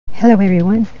Hello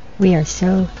everyone, we are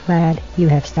so glad you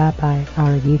have stopped by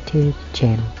our YouTube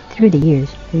channel. Through the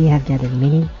years, we have gathered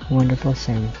many wonderful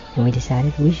sermons, and we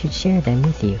decided we should share them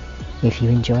with you. If you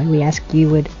enjoy, we ask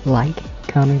you would like,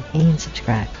 comment, and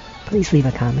subscribe. Please leave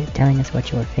a comment telling us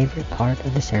what your favorite part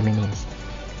of the sermon is.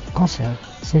 Also,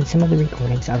 since some of the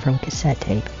recordings are from cassette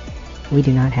tape, we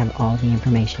do not have all the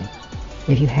information.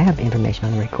 If you have information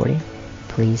on the recording,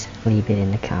 please leave it in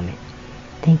the comment.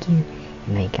 Thank you,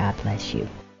 and may God bless you.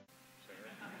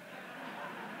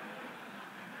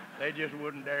 They just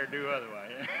wouldn't dare do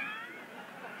otherwise.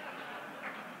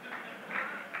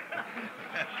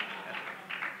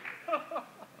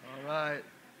 All right.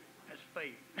 That's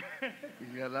faith.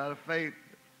 You got a lot of faith.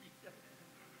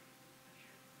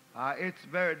 It's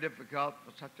very difficult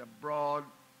for such a broad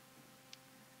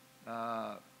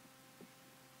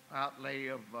outlay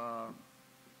of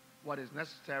what is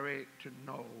necessary to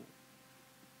know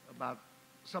about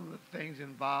some of the things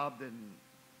involved in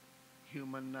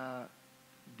human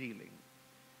dealing.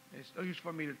 It's no use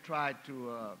for me to try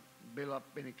to build up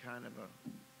any kind of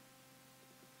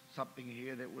something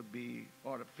here that would be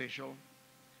artificial.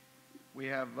 We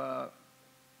have,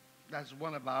 that's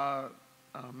one of our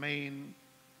main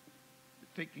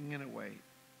thinking in a way.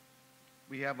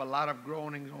 We have a lot of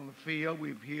groanings on the field.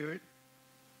 We hear it.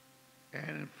 And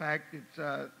in fact,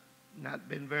 it's not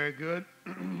been very good.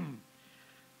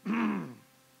 In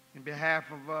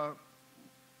behalf of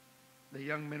the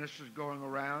young ministers going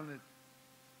around,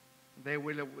 they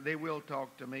will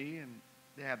talk to me, and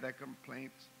they have their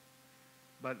complaints.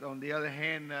 But on the other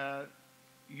hand,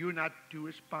 you're not too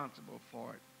responsible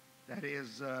for it. That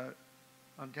is,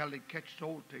 until it catches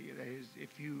hold to you. That is,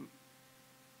 if you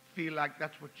feel like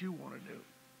that's what you want to do.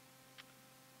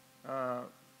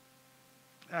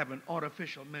 Have an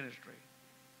artificial ministry.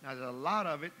 Now, there's a lot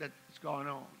of it that's going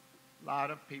on. A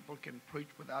lot of people can preach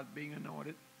without being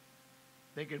anointed.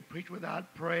 They can preach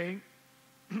without praying.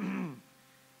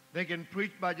 They can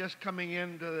preach by just coming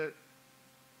into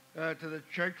the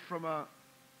church from a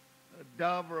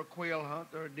dove or a quail hunt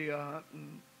or a deer hunt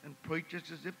and preach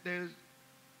just as if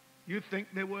you think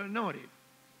they were anointed.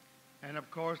 And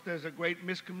of course, there's a great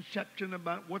misconception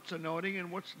about what's anointing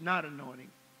and what's not anointing.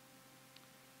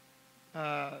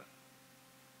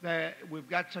 We've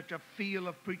got such a feel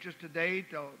of preachers today.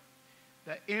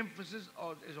 The emphasis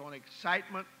is on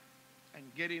excitement and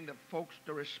getting the folks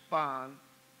to respond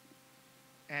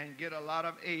and get a lot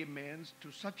of amens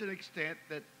to such an extent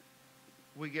that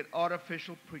we get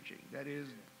artificial preaching. That is,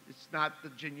 it's not the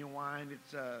genuine.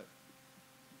 It's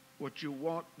what you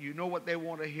want. You know what they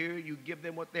want to hear. You give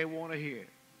them what they want to hear.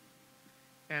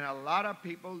 And a lot of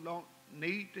people don't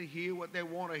need to hear what they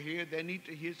want to hear. They need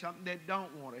to hear something they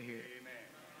don't want to hear.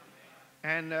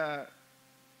 Amen. And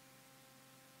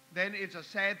then it's a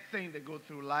sad thing to go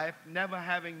through life never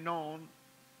having known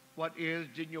what is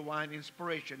genuine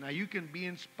inspiration. Now, you can be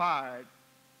inspired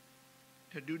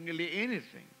to do nearly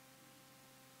anything.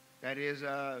 That is,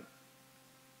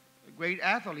 great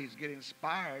athletes get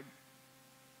inspired.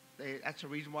 That's the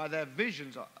reason why their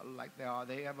visions are like they are.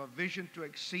 They have a vision to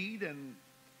exceed, and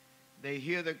they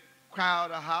hear the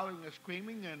crowd are howling or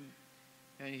screaming,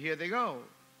 and here they go.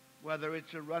 Whether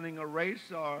it's running a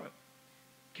race or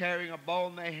carrying a ball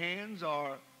in their hands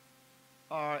or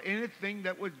anything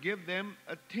that would give them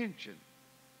attention.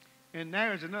 And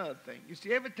there's another thing. You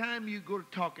see, every time you go to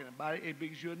talking about it, it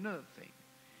brings you another thing.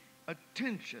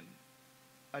 Attention.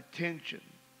 Attention.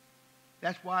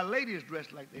 That's why ladies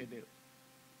dress like they do.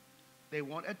 They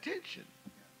want attention.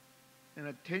 And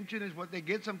attention is what they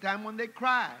get sometimes when they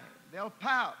cry. They'll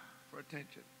pout for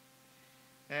attention.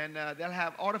 And they'll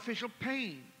have artificial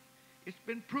pain. It's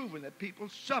been proven that people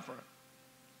suffer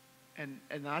and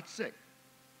not sick.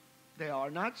 They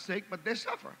are not sick, but they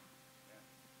suffer.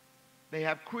 They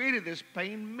have created this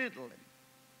pain mentally.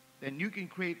 Then you can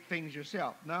create things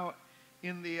yourself. Now,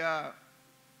 in the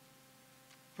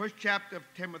first chapter of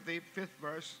Timothy, 5th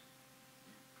verse,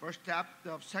 first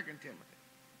chapter of 2nd Timothy.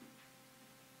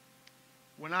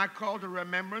 When I call to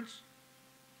remembrance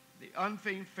the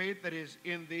unfeigned faith that is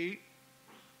in thee,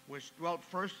 which dwelt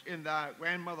first in thy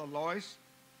grandmother Lois,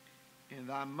 in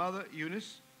thy mother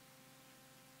Eunice,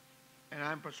 and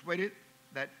I am persuaded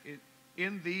that it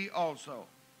in thee also.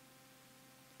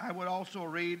 I would also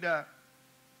read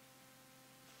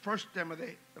 1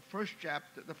 Timothy, the 1st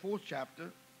chapter, the 4th chapter,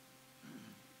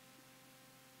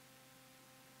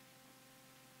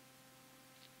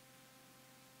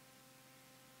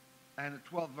 and the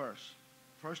 12th verse.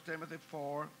 1 Timothy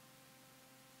 4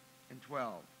 and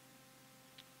 12.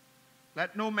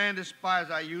 Let no man despise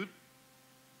thy youth,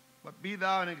 but be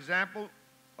thou an example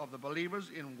of the believers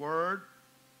in word,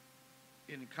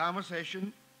 in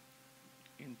conversation,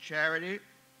 in charity,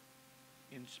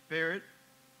 in spirit,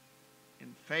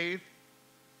 in faith,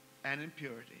 and in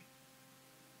purity.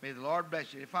 May the Lord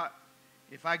bless you.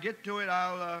 If I get to it,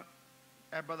 I'll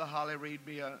have Brother Holly read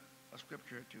me a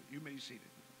scripture or two. You may be seated.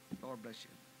 Lord bless you.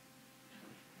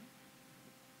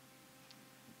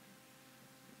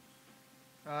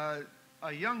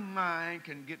 A young mind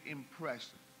can get impressed.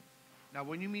 Now,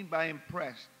 what do you mean by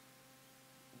impressed?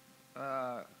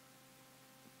 I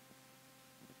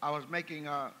was making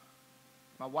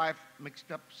my wife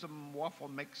mixed up some waffle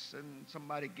mix, and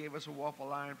somebody gave us a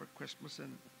waffle iron for Christmas,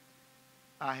 and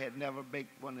I had never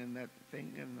baked one in that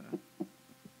thing, and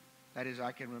that is,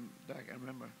 I can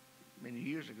remember many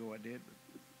years ago I did.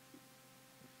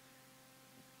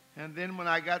 And then when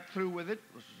I got through with it,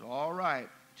 it was all right,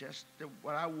 just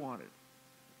what I wanted.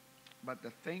 But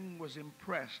the thing was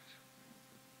impressed.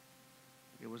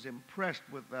 It was impressed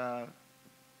with a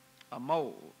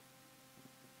mold.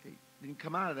 It didn't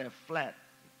come out of there flat.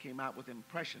 It came out with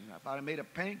impressions. If I'd have made a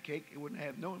pancake, it wouldn't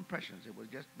have no impressions. It would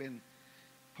have just been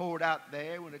poured out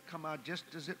there. It would have come out just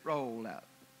as it rolled out.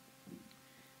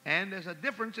 And there's a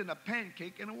difference in a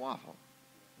pancake and a waffle.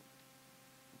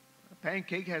 A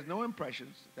pancake has no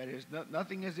impressions. That is,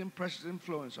 nothing has impressions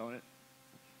influence on it.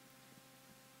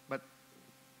 But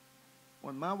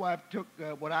when my wife took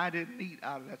what I didn't eat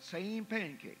out of that same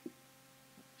pancake,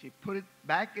 she put it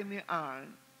back in the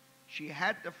iron. She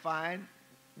had to find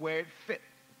where it fit.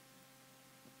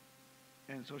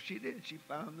 And so she did. She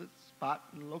found the spot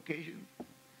and the location,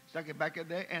 stuck it back in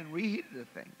there, and reheated the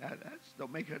thing. That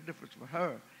don't make a difference for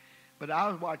her. But I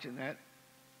was watching that,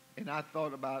 and I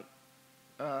thought about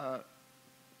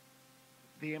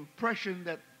the impression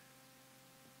that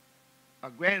a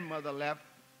grandmother left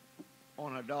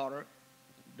on her daughter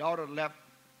left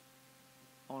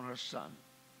on her son.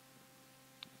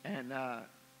 And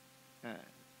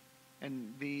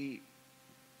the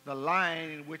line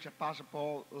in which Apostle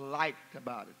Paul liked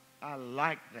about it. I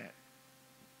liked that.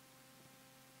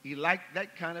 He liked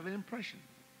that kind of an impression.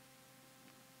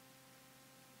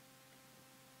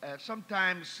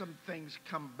 Sometimes some things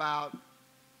come about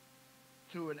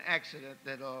through an accident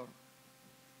that'll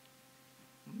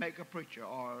make a preacher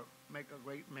or make a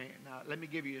great man. Now, let me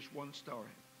give you just one story.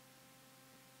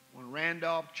 When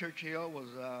Randolph Churchill was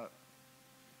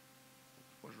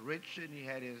rich, and he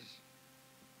had his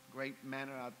great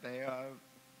manor out there,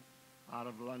 out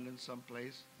of London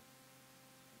someplace,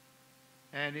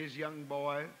 and his young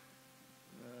boy,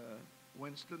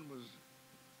 Winston, was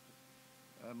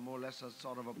more or less a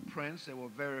sort of a prince. They were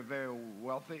very, very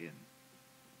wealthy,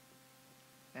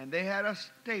 and they had a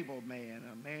stable man,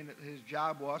 a man that his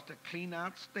job was to clean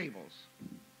out stables.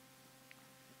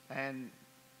 And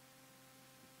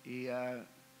he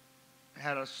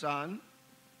had a son,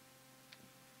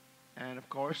 and of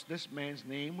course this man's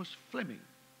name was Fleming.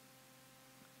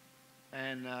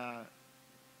 And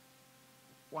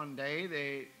one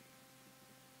day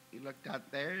he looked out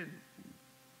there, and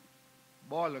the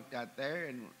boy looked out there,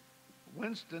 and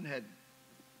Winston had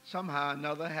somehow or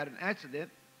another had an accident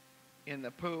in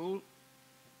the pool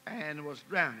and was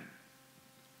drowning.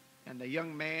 And the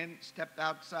young man stepped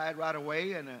outside right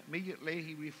away, and immediately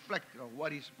he reflected on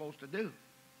what he's supposed to do.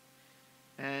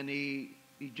 And he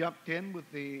jumped in with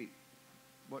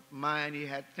what mind he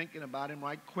had thinking about him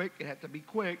right quick. It had to be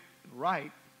quick,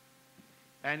 right.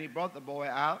 And he brought the boy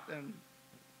out and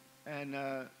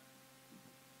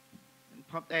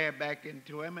pumped air back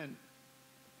into him,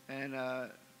 and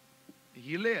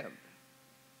he lived.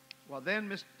 Well, then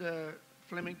Mr.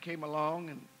 Fleming came along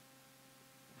and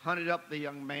hunted up the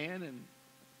young man,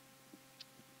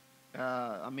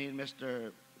 and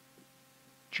Mr.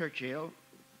 Churchill,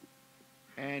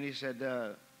 and he said,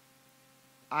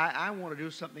 I want to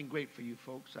do something great for you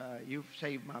folks. You've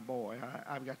saved my boy.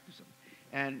 I've got to do something.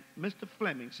 And Mr.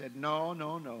 Fleming said,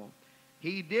 no.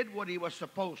 He did what he was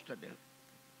supposed to do.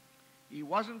 He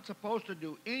wasn't supposed to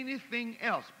do anything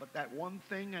else but that one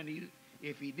thing, and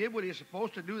if he did what he was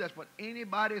supposed to do, that's what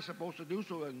anybody is supposed to do,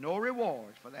 so there's no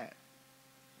rewards for that.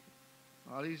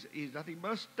 Well, he's nothing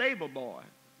but a stable boy.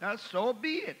 Now, so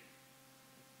be it.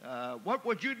 What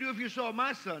would you do if you saw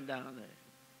my son down there?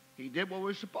 He did what he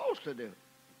was supposed to do.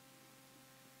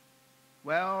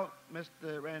 Well,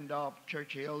 Mr. Randolph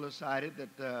Churchill decided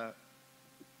that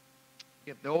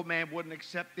if the old man wouldn't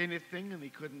accept anything and he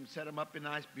couldn't set him up in a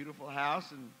nice, beautiful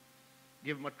house and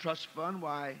give him a trust fund,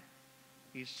 why,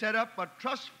 he set up a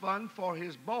trust fund for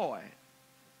his boy,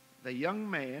 the young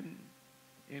man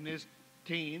in his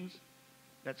teens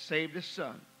that saved his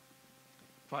son,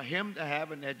 for him to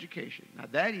have an education. Now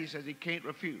that he says he can't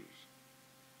refuse,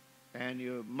 and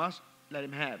you must let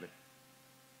him have it.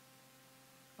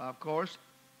 Of course,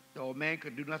 The old man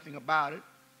could do nothing about it.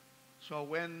 So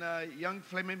when young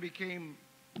Fleming became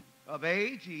of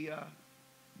age, he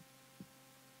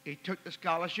took the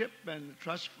scholarship and the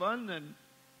trust fund, and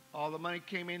all the money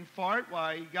came in for it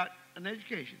while he got an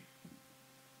education.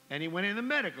 And he went in the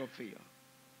medical field.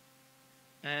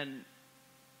 And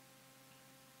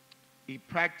he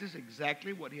practiced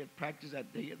exactly what he had practiced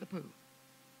that day at the pool.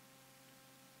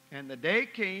 And the day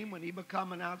came when he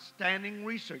became an outstanding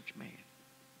research man.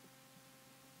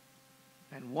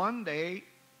 And one day,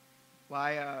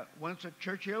 Winston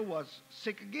Churchill was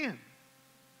sick again.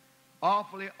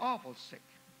 Awful sick.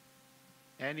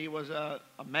 And he was a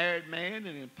married man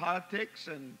and in politics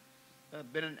and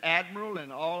been an admiral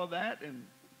and all of that,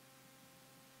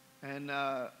 and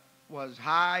was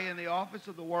high in the office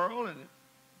of the world. And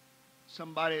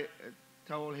somebody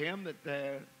told him that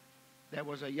there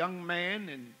was a young man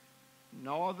in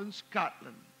northern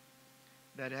Scotland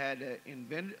that had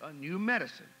invented a new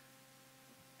medicine,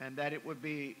 and that it would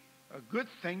be a good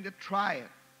thing to try it.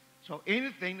 So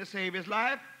anything to save his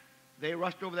life. They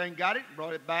rushed over there and got it,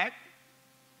 brought it back,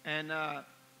 and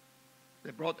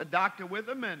they brought the doctor with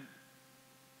them,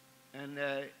 and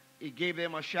he gave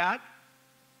them a shot,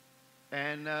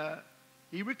 and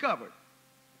he recovered.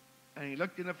 And he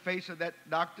looked in the face of that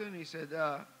doctor and he said,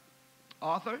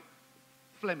 Arthur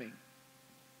Fleming,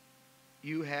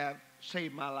 you have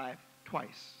saved my life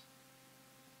twice.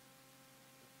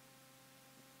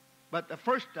 But the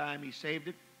first time he saved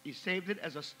it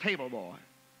as a stable boy.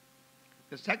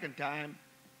 The second time,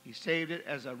 he saved it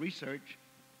as a research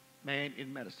man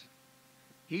in medicine.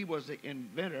 He was the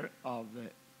inventor of the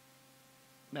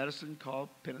medicine called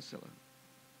penicillin.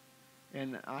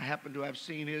 And I happen to have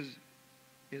seen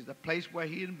the place where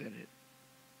he invented it.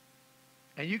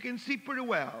 And you can see pretty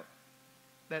well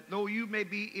that though you may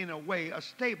be, in a way, a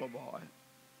stable boy,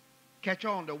 catch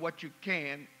on to what you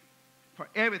can, for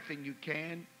everything you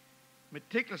can,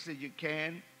 meticulously you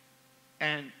can,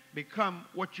 and become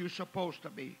what you're supposed to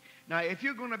be. Now, if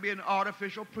you're going to be an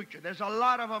artificial preacher, there's a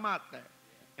lot of them out there.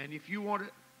 And if you want to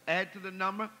add to the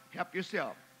number, help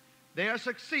yourself. They are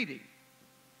succeeding.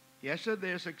 Yes, sir,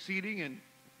 they're succeeding in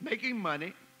making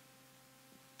money.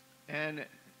 And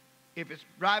if it's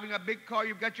driving a big car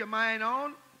you've got your mind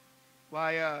on,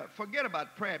 why, forget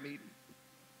about prayer meeting.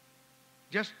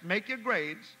 Just make your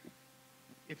grades.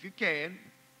 If you can,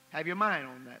 have your mind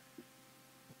on that.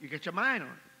 You get your mind on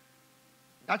it.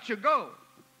 That's your goal.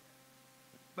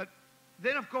 But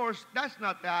then, of course, that's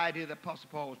not the idea that Apostle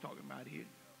Paul was talking about here.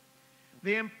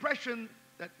 The impression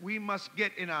that we must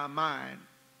get in our mind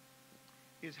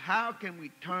is, how can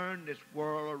we turn this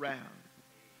world around?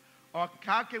 Or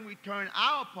how can we turn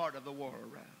our part of the world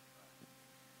around?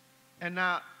 And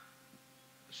now,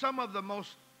 some of the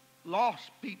most lost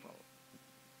people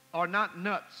are not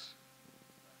nuts.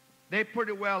 They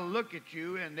pretty well look at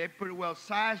you and they pretty well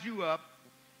size you up.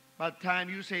 By the time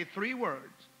you say 3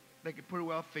 words, they can pretty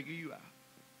well figure you out.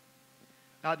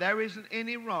 Now, there isn't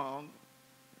any wrong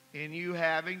in you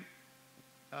having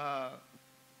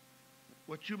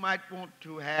what you might want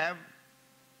to have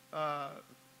a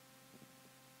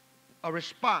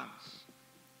response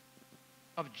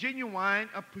of genuine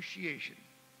appreciation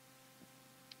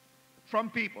from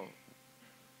people.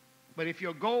 But if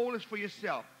your goal is for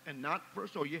yourself and not for a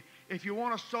soul, if you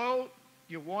want a soul,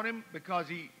 you want him because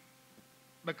he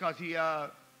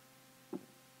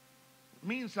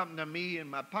means something to me in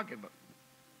my pocketbook.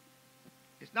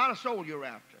 It's not a soul you're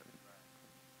after.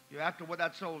 You're after what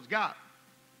that soul's got.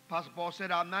 Apostle Paul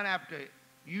said, I'm not after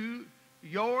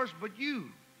yours, but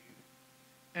you.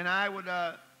 And I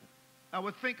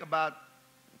would think about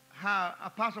how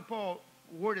Apostle Paul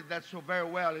worded that so very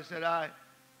well. He said,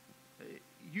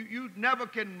 you never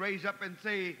can raise up and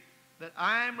say that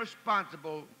I'm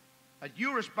responsible, that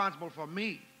you're responsible for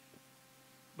me.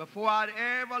 Before I'd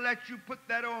ever let you put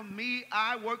that on me,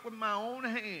 I work with my own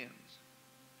hands.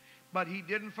 But he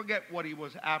didn't forget what he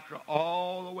was after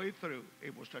all the way through.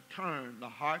 It was to turn the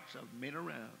hearts of men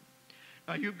around.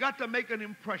 Now, you've got to make an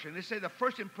impression. They say the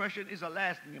first impression is a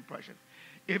lasting impression.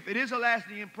 If it is a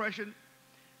lasting impression,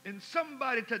 then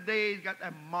somebody today's got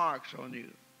that marks on you.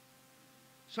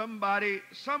 Somebody,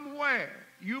 somewhere,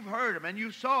 you've heard them and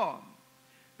you saw them.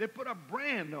 They put a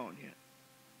brand on you.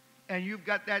 And you've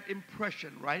got that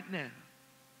impression right now.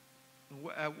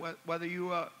 Whether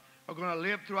you are going to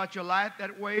live throughout your life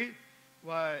that way,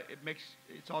 well,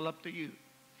 it's all up to you.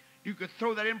 You could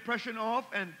throw that impression off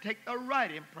and take the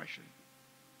right impression.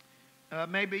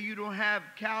 Maybe you don't have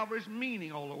Calvary's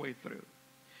meaning all the way through.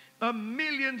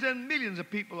 Millions and millions of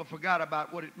people have forgot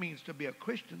about what it means to be a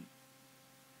Christian.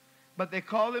 But they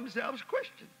call themselves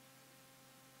Christian.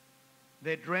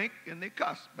 They drink and they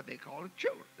cuss, but they call it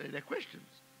children. They're Christians.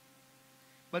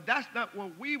 But that's not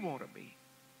what we want to be.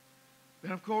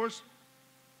 And of course,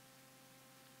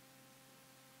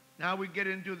 now we get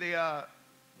into the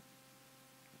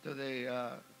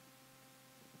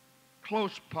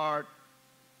close part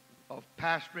of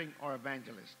pastoring or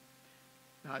evangelist.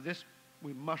 Now this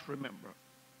we must remember,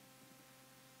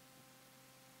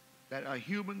 that a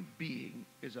human being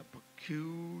is a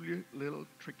peculiar little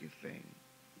tricky thing.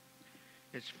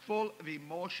 It's full of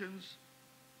emotions,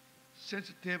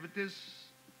 sensitivities.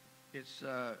 It's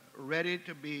ready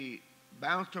to be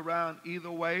bounced around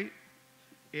either way.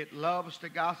 It loves to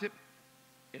gossip.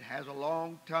 It has a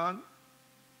long tongue.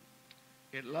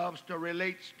 It loves to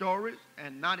relate stories,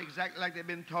 and not exactly like they've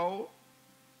been told.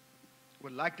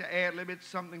 Would like to add a little bit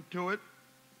something to it.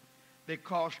 They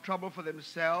cause trouble for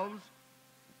themselves.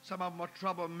 Some of them are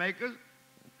troublemakers.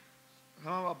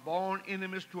 Some of them are born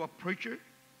enemies to a preacher.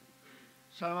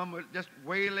 Some of them will just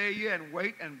waylay you and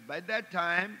wait, and by that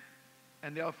time,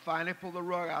 and they'll finally pull the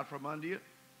rug out from under you.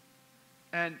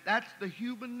 And that's the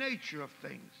human nature of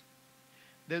things.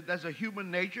 There's a human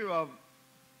nature of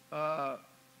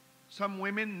some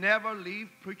women never leave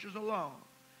preachers alone.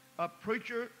 A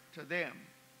preacher to them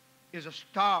is a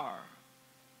star.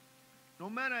 No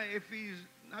matter if he's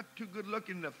not too good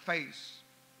looking in the face,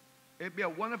 it'd be a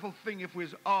wonderful thing if we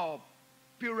was all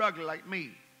pure ugly like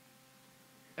me.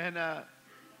 And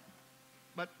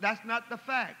but that's not the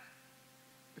fact.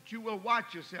 But you will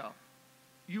watch yourself.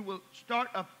 You will start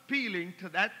appealing to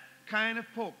that kind of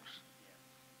folks.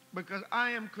 Because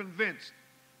I am convinced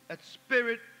that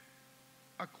spirit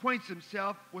acquaints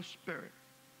himself with spirit.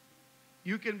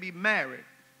 You can be married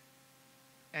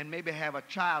and maybe have a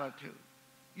child or two.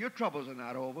 Your troubles are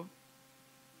not over.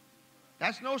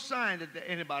 That's no sign that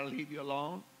anybody will leave you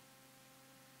alone.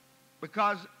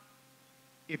 Because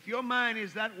if your mind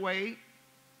is that way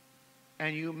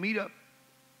and you meet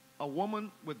a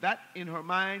woman with that in her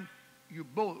mind, you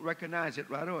both recognize it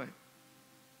right away.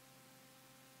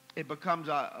 It becomes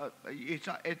it's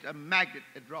a magnet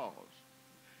that draws.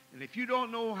 And if you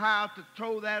don't know how to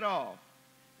throw that off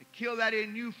and kill that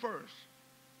in you first,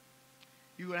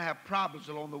 you're going to have problems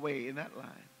along the way in that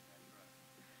line.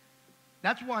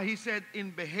 That's why he said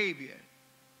in behavior,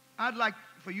 I'd like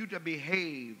for you to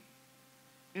behave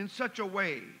in such a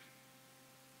way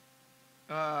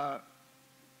that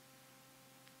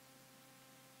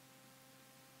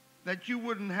you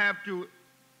wouldn't have to,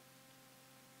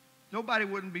 nobody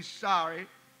wouldn't be sorry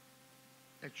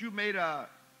that you made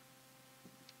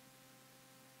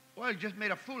you just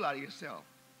made a fool out of yourself.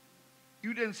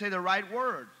 You didn't say the right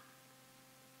words.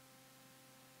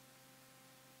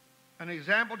 An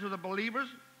example to the believers,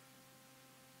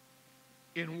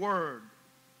 in word,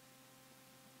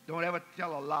 don't ever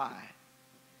tell a lie.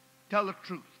 Tell the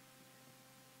truth.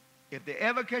 If they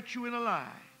ever catch you in a lie,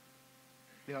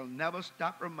 they'll never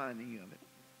stop reminding you of it.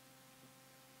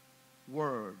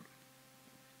 Word.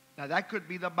 Now that could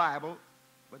be the Bible,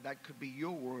 but that could be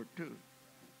your word too.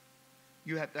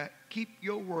 You have to keep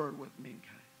your word with mankind.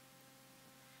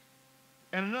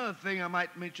 And another thing I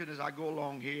might mention as I go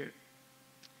along here,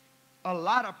 a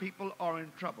lot of people are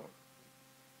in trouble.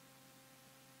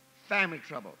 Family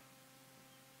trouble.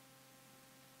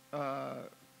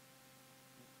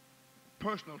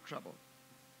 Personal trouble.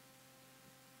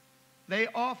 They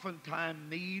oftentimes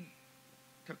need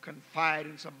to confide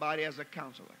in somebody as a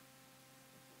counselor.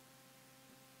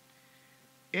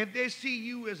 If they see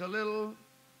you as a little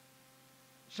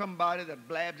somebody that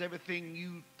blabs everything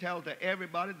you tell to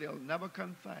everybody, they'll never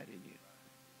confide in you.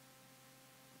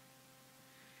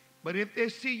 But if they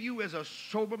see you as a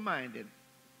sober-minded,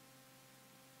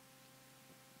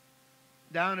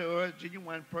 down-to-earth,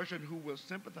 genuine person who will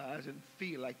sympathize and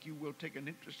feel like you will take an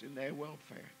interest in their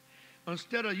welfare,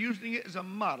 instead of using it as a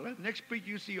model, next week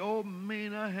you see, oh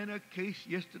man, I had a case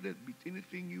yesterday that beats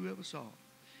anything you ever saw.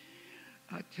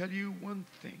 I tell you one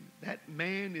thing, that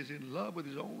man is in love with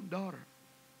his own daughter.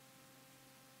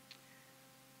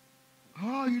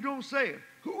 Oh, you don't say it.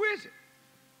 Who is it?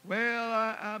 Well,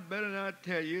 I better not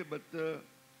tell you, but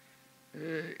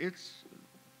it's,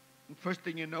 first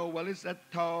thing you know, well, it's that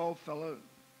tall fellow,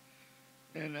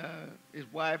 and his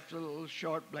wife's a little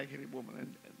short, black-headed woman,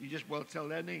 and you just well tell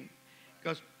their name.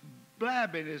 Because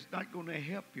blabbing is not going to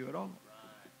help you at all.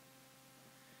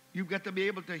 You've got to be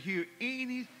able to hear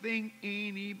anything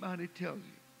anybody tells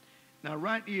you. Now,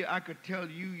 right here, I could tell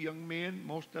you, young men,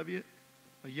 most of you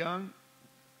are young,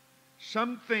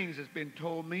 some things that's been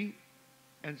told me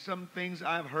and some things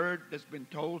I've heard that's been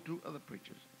told to other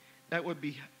preachers. That would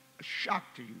be a shock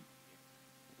to you.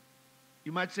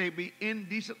 You might say be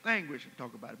indecent language to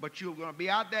talk about it, but you're going to be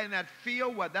out there in that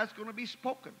field where that's going to be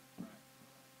spoken.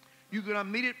 You're going to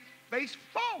meet it face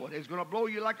forward. It's going to blow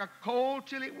you like a cold,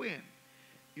 chilly wind.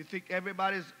 You think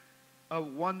everybody's a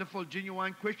wonderful,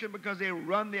 genuine Christian because they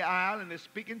run the aisle and they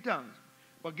speak in tongues.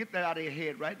 Well, get that out of your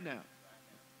head right now.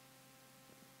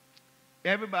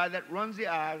 Everybody that runs the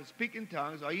aisle and speaks in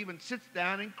tongues or even sits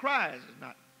down and cries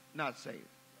is not saved.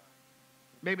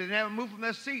 Maybe they never move from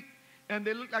their seat and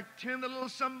they look like tender little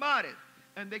somebodies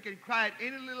and they can cry at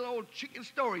any little old chicken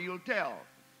story you'll tell.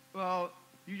 Well,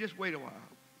 you just wait a while.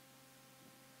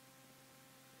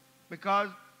 Because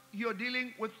you're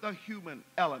dealing with the human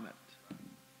element.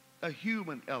 A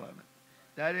human element.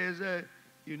 That is,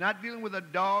 you're not dealing with a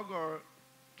dog or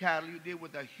cattle, you deal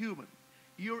with a human.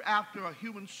 You're after a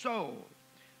human soul,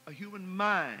 a human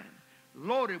mind,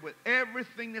 loaded with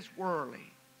everything that's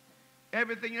worldly,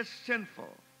 everything that's sinful.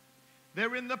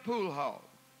 They're in the pool hall.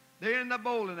 They're in the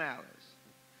bowling alleys.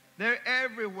 They're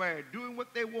everywhere doing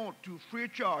what they want to free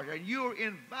of charge. And you're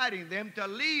inviting them to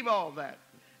leave all that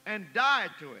and die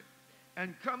to it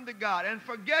and come to God and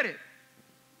forget it.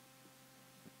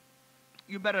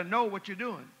 You better know what you're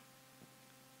doing.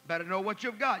 Better know what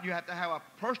you've got. You have to have a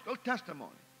personal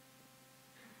testimony.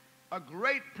 A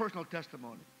great personal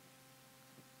testimony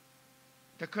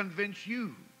to convince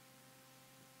you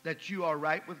that you are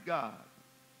right with God.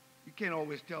 You can't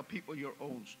always tell people your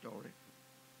own story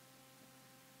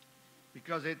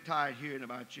because they're tired hearing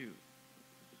about you.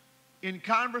 In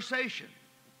conversation,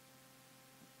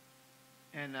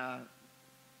 and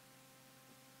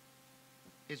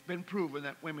it's been proven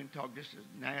that women talk just as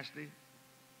nasty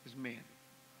as men.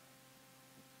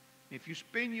 If you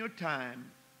spend your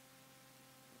time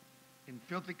in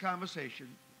filthy conversation,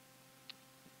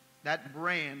 that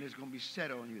brand is going to be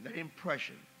set on you, that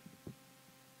impression.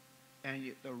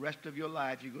 And the rest of your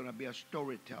life, you're going to be a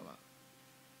storyteller.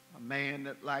 A man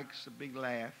that likes a big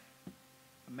laugh.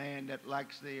 A man that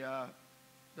likes the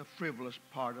frivolous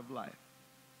part of life.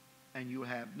 And you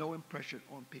have no impression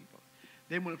on people.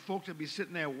 Then when folks will be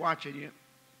sitting there watching you,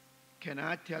 can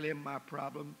I tell him my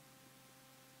problem?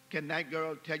 Can that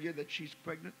girl tell you that she's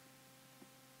pregnant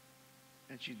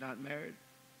and she's not married?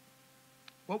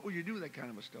 What would you do with that kind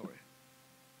of a story?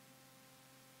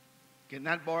 Can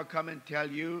that boy come and tell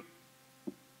you,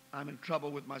 I'm in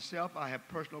trouble with myself, I have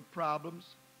personal problems,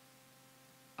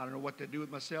 I don't know what to do with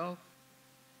myself?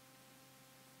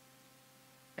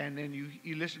 And then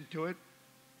you listen to it,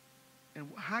 and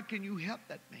how can you help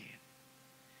that man?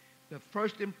 The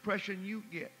first impression you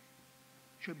get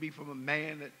should be from a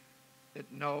man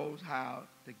that knows how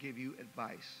to give you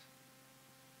advice,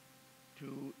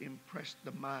 to impress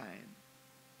the mind.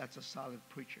 That's a solid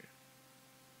preacher.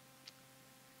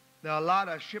 There are a lot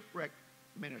of shipwreck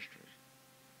ministers.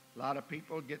 A lot of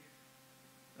people get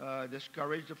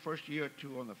discouraged the first year or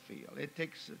two on the field. It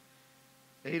takes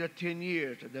 8 or 10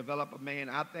 years to develop a man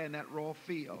out there in that raw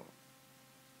field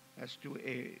as to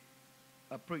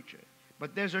a preacher.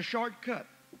 But there's a shortcut,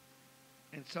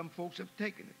 and some folks have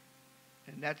taken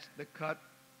it, and that's the cut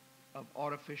of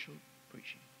artificial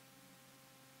preaching.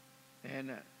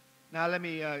 And now let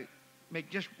me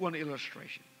make just one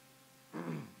illustration.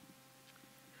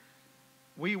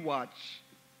 We watch,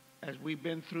 as we've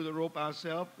been through the rope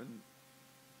ourselves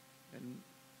and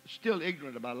still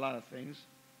ignorant about a lot of things,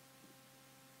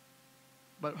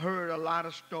 but heard a lot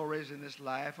of stories in this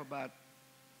life about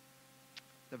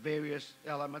the various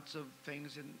elements of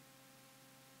things and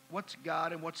what's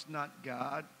God and what's not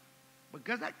God.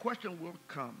 Because that question will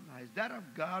come. Now, is that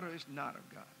of God or is not of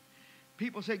God?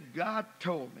 People say, God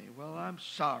told me. Well, I'm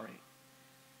sorry,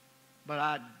 but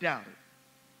I doubt it.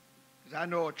 Because I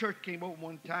know a church came over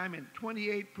one time and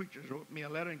 28 preachers wrote me a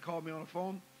letter and called me on the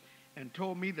phone and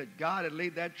told me that God had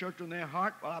laid that church on their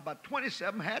heart. Well, about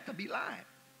 27 had to be lying.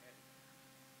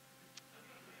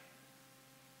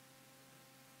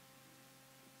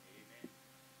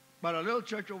 But a little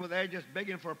church over there just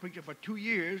begging for a preacher for 2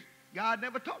 years, God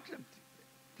never talked to them,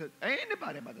 to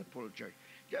anybody about that little church.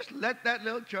 Just let that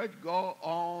little church go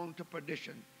on to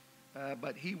perdition.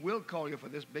 But he will call you for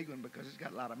this big one because it's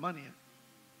got a lot of money in it.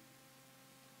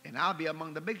 And I'll be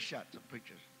among the big shots of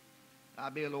preachers.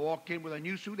 I'll be able to walk in with a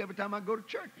new suit every time I go to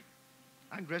church.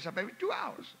 I can dress up every 2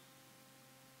 hours.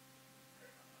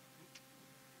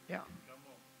 Yeah.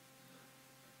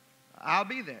 I'll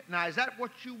be there. Now, is that what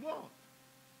you want?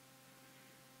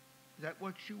 Is that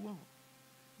what you want?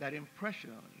 That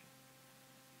impression on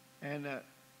you. And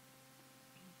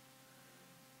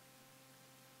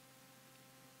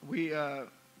we were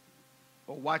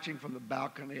watching from the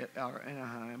balcony at our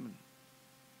Anaheim and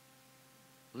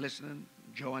listening,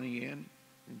 joining in,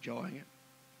 enjoying it.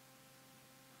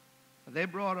 They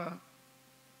brought a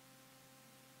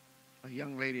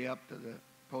young lady up to the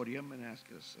podium and asked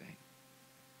her to sing.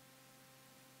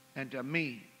 And to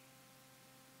me,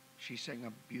 she sang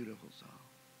a beautiful song.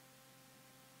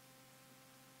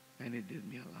 And it did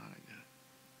me a lot of good.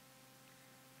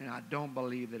 And I don't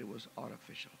believe that it was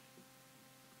artificial.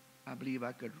 I believe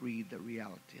I could read the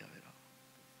reality of it all.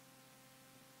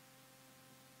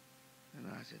 And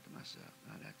I said to myself,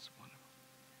 now that's wonderful.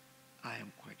 I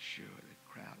am quite sure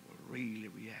the crowd will really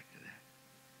react to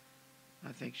that.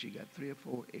 I think she got 3 or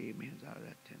 4 amens out of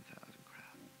that 10,000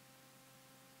 crowd.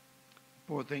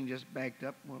 Poor thing just backed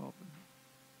up and went open.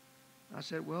 I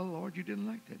said, well, Lord, you didn't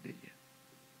like that, did you?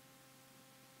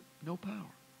 No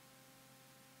power.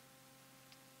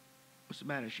 What's the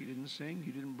matter? She didn't sing.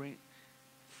 You didn't bring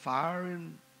fire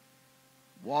and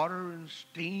water and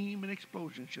steam and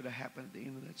explosion should have happened at the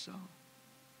end of that song.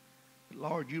 But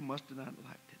Lord, you must have not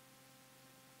liked it.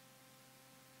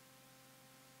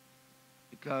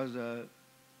 Because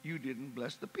you didn't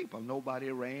bless the people. Nobody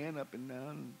ran up and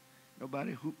down.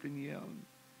 Nobody hooped and yelled.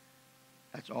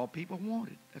 That's all people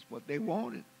wanted. That's what they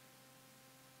wanted.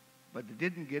 But they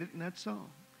didn't get it in that song.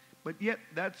 But yet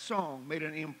that song made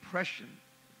an impression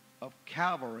of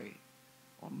Calvary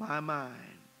on my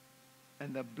mind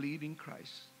and the bleeding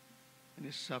Christ and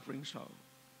his suffering soul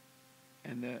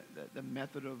and the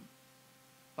method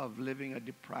of living a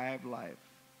deprived life.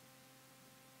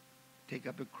 Take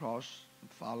up the cross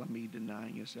and follow me,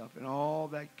 denying yourself. And all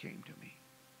that came to me.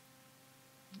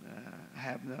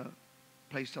 Having a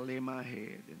place to lay my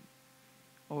head.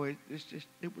 And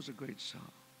it was a great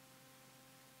song.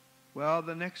 Well,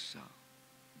 the next song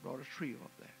brought a trio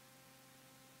up there.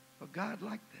 But God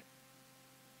liked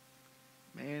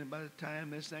that. Man, by the time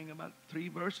they sang about 3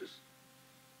 verses,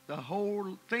 the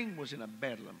whole thing was in a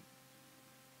bedlam.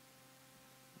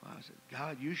 Well, I said,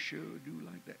 God, you sure do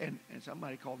like that. And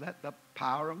somebody called that the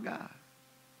power of God.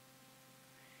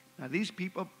 Now, these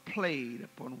people played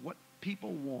upon what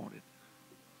people wanted.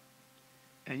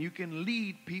 And you can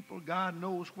lead people, God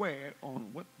knows where,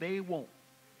 on what they want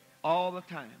all the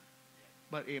time.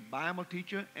 But a Bible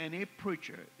teacher and a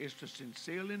preacher is to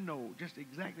sincerely know just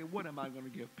exactly what am I going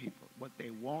to give people, what they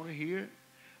want to hear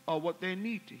or what they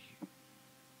need to hear.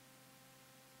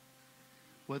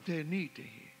 What they need to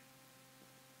hear.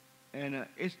 And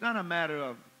it's not a matter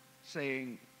of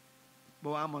saying,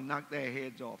 boy, I'm going to knock their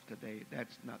heads off today.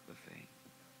 That's not the thing.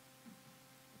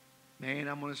 Man,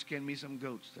 I'm going to skin me some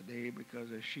goats today because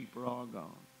the sheep are all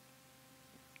gone.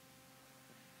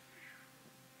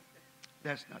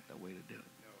 That's not the way to do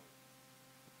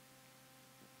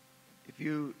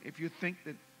it. If you think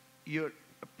that your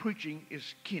preaching is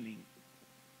skinning,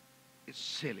 it's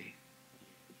silly.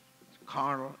 It's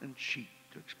carnal and cheap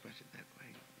to express it that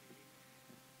way.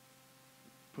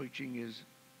 Preaching is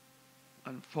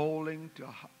unfolding to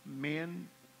men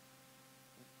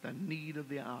the need of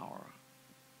the hour.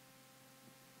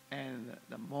 And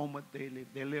the moment they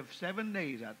live 7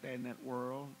 days out there in that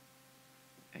world,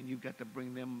 and you've got to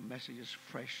bring them messages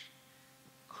fresh,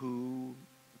 cool,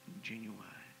 and genuine.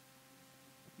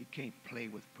 You can't play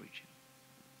with preaching.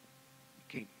 You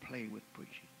can't play with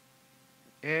preaching.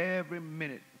 Every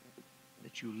minute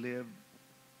that you live,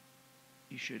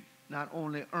 you should not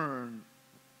only earn,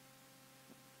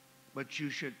 but you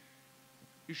should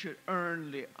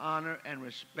earn the honor and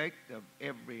respect of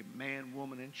every man,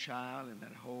 woman, and child in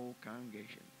that whole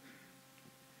congregation.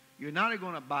 You're not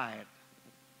going to buy it.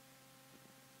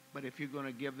 But if you're going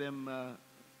to give them,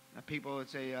 people would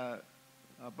say,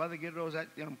 Brother Guidroz, that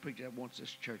young preacher that wants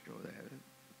this church over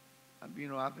there. You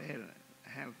know, I've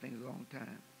handled things a long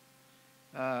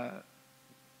time.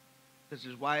 Does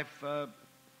his wife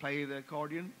play the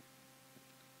accordion?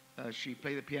 She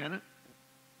play the piano?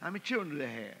 How many children do they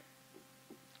have?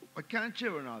 What kind of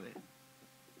children are they?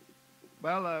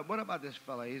 Well, what about this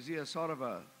fella? Is he a sort of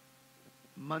a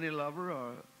money lover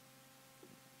or...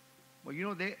 Well, you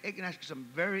know, they can ask you some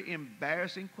very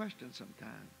embarrassing questions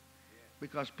sometimes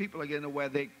because people are getting to where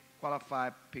they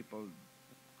qualify people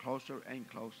closer and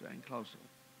closer and closer.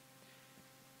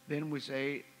 Then we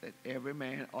say that every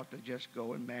man ought to just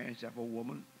go and marry himself a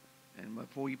woman, and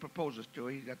before he proposes to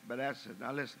her, he's got to better ask her,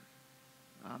 now listen,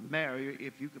 I'll marry you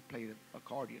if you could play the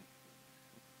accordion.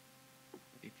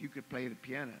 If you could play the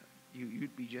piano,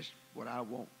 you'd be just what I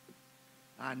want.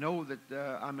 I know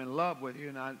that I'm in love with you,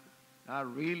 and I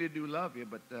really do love you,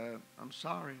 but I'm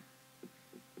sorry.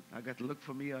 I got to look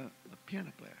for me a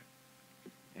piano player.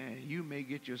 And you may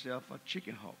get yourself a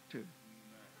chicken hawk, too.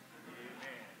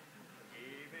 Amen.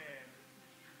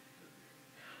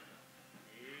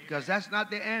 Because that's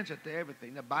not the answer to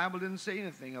everything. The Bible didn't say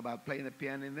anything about playing the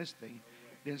piano in this thing.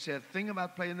 Didn't say a thing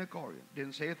about playing the accordion.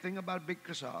 Didn't say a thing about a big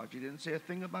corsage. He didn't say a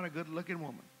thing about a good-looking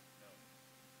woman.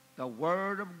 The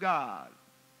Word of God.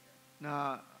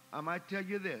 Now, I might tell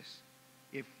you this.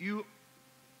 If you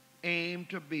aim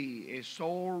to be a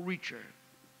soul reacher,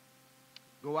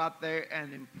 go out there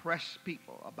and impress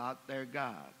people about their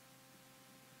God.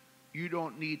 You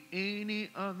don't need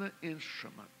any other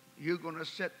instrument. You're going to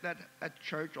set that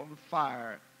church on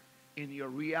fire in your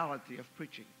reality of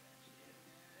preaching.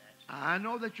 I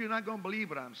know that you're not going to believe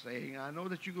what I'm saying. I know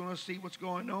that you're going to see what's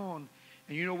going on,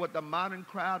 and you know what the modern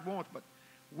crowd wants, but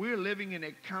we're living in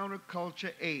a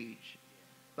counterculture age.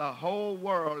 The whole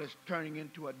world is turning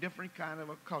into a different kind of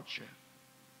a culture.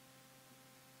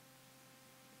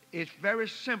 It's very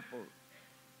simple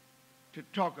to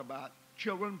talk about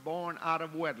children born out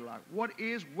of wedlock. What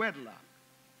is wedlock?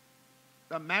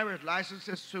 The marriage license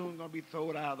is soon going to be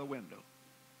thrown out of the window.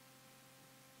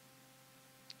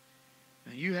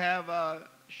 And you have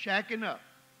shacking up,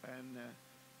 and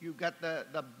you've got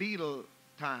the beetle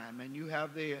time, and you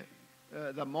have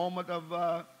the moment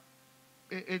of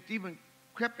it's even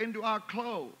crept into our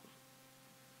clothes.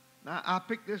 Now, I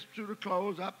picked this suit of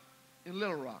clothes up in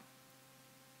Little Rock.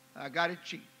 I got it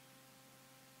cheap.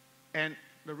 And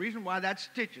the reason why that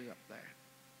stitch is up there,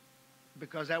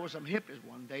 because there were some hippies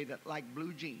one day that liked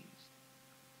blue jeans,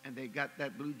 and they got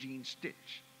that blue jean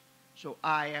stitch. So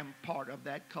I am part of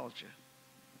that culture.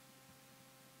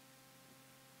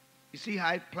 You see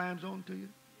how it plans on to you?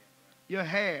 Your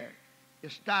hair, the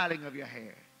styling of your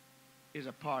hair is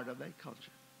a part of that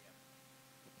culture.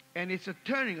 And it's a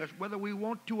turning us, whether we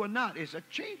want to or not. It's a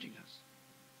changing us.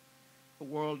 The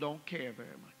world don't care very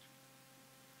much.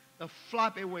 The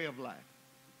floppy way of life.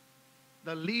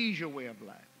 The leisure way of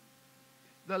life.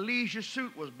 The leisure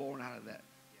suit was born out of that.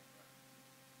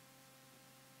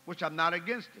 Which I'm not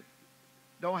against it.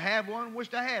 Don't have one,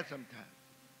 wished I had sometime.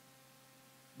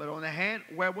 But on the hand,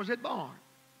 where was it born?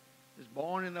 It's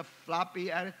born in the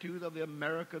floppy attitude of the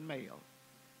American male.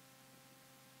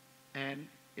 And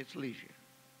it's leisure.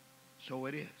 So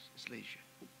it is. It's leisure.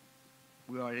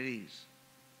 We are at ease.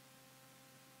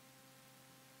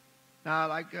 Now,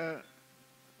 like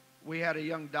we had a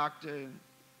young doctor in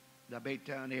the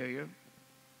Baytown area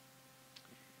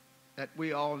that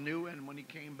we all knew, and when he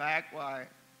came back, why,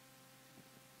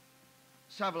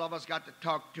 several of us got to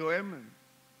talk to him, and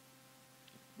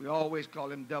we always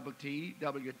call him Double T,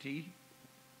 WT.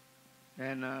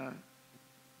 And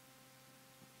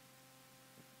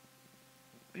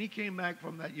when he came back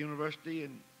from that university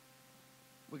and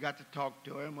we got to talk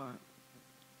to him,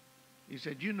 he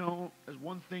said, you know, there's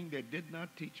one thing they did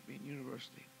not teach me in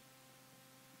university.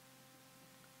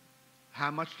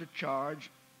 How much to charge,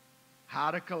 how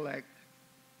to collect,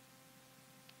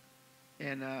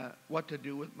 and what to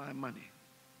do with my money.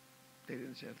 They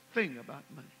didn't say a thing about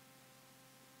money.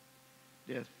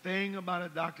 There's a thing about a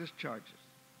doctor's charges.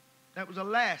 That was the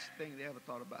last thing they ever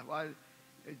thought about. Why,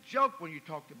 they joked when you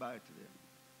talked about it to them.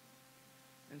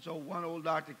 And so one old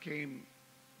doctor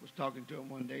was talking to him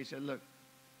one day. He said, look,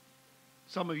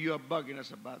 some of you are bugging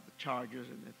us about the charges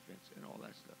and the fence and all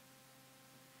that stuff.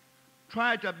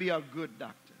 Try to be a good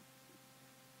doctor,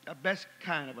 the best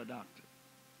kind of a doctor.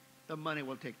 The money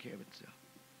will take care of itself.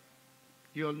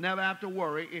 You'll never have to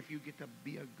worry if you get to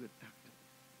be a good doctor.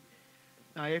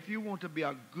 Now, if you want to be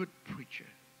a good preacher,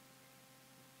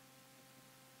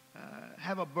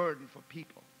 have a burden for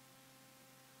people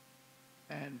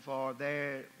and for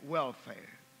their welfare,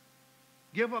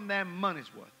 give them their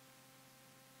money's worth,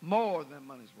 more than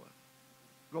money's worth.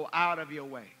 Go out of your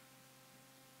way.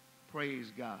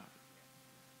 Praise God.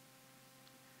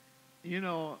 You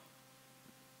know,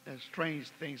 a strange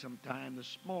thing sometimes, the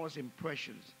smallest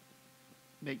impressions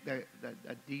make the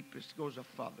deepest, goes the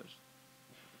farthest.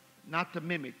 Not to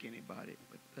mimic anybody,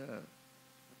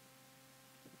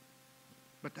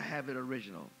 but to have it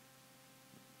original.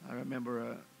 I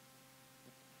remember a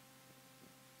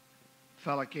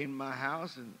fella came to my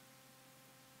house and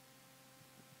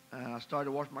I started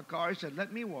to wash my car. He said,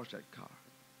 let me wash that car.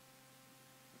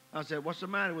 I said, what's the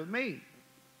matter with me?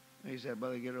 And he said,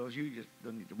 Brother Guidroz, you just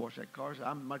don't need to wash that car. So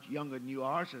I'm much younger than you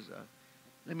are. Says,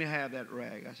 let me have that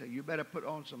rag. I said, you better put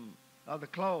on some other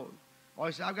clothes. Oh,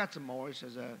 he said, I've got some more. He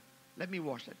says, let me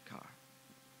wash that car.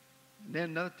 And then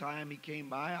another time he came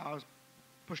by, I was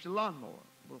pushed a lawnmower.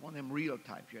 With one of them reel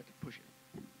types, you have to push it.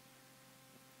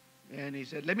 And he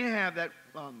said, let me have that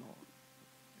lawnmower.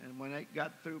 And when I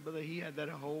got through, brother, he had that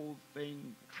whole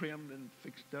thing trimmed and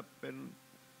fixed up. And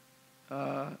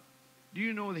do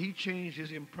you know that he changed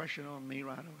his impression on me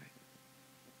right away?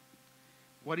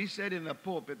 What he said in the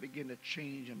pulpit began to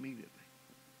change immediately.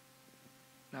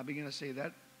 And I began to say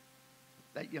that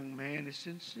young man is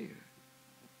sincere.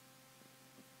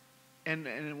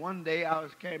 And one day I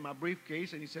was carrying my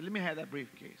briefcase, and he said, let me have that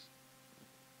briefcase.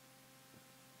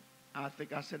 I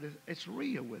think I said, it's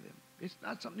real with him. It's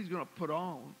not something he's going to put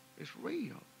on. It's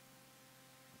real.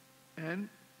 And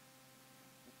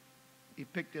he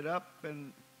picked it up,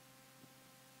 and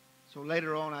so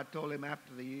later on I told him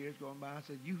after the years going by, I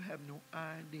said, you have no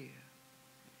idea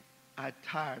how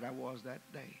tired I was that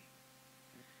day.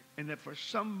 And that for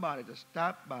somebody to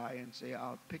stop by and say,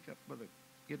 I'll pick up Brother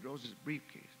Guidroz's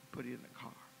briefcase and put it in the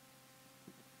car.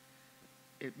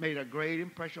 It made a great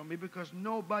impression on me because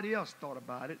nobody else thought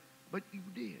about it, but you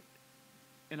did.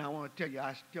 And I want to tell you,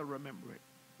 I still remember it.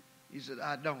 He said,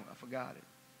 I don't. I forgot it.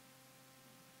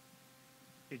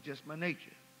 It's just my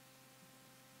nature.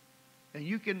 And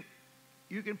you can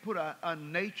put a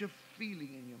nature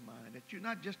feeling in your mind that you're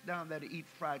not just down there to eat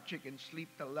fried chicken, sleep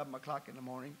till 11 o'clock in the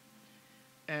morning,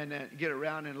 and get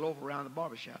around and loaf around the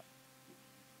barbershop.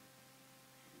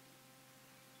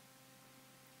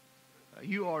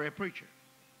 You are a preacher.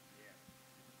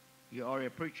 You are a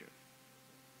preacher.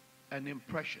 An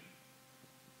impression.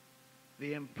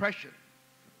 The impression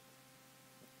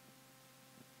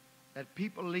that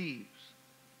people leaves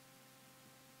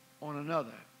on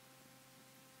another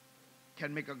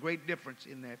can make a great difference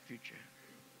in their future.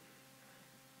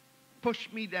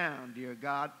 Push me down, dear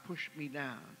God, push me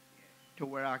down to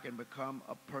where I can become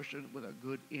a person with a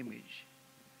good image.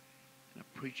 And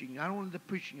a preaching, not only the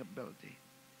preaching ability.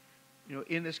 You know,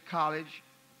 in this college,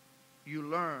 you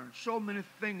learn so many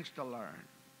things to learn.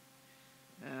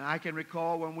 And I can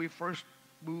recall when we first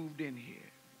moved in here,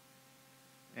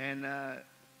 and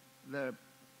the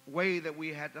way that we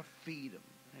had to feed them.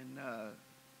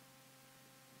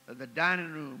 And the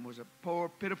dining room was a poor,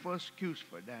 pitiful excuse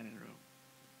for a dining room.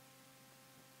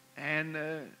 And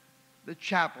the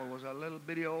chapel was a little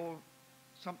bitty old,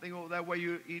 something over that way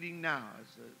you're eating now.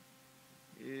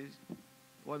 It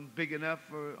wasn't big enough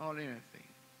for all anything.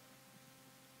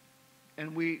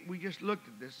 And we just looked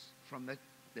at this from the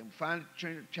finally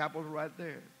the chapel right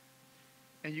there.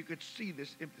 And you could see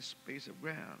this empty space of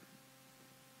ground.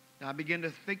 And I began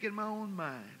to think in my own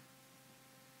mind,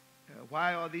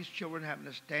 why are these children having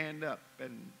to stand up?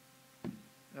 And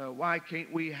why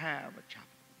can't we have a chapel?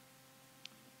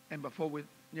 And before we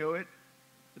knew it,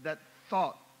 that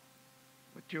thought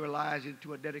materialized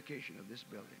into a dedication of this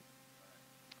building.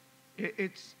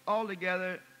 It's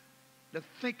altogether the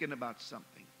thinking about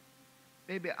something.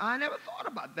 Maybe I never thought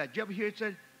about that. Did you ever hear it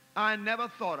said, I never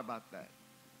thought about that?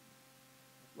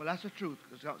 Well, that's the truth,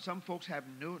 because some folks have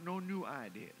no new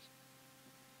ideas.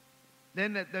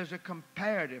 Then there's a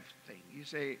comparative thing. You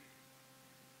say,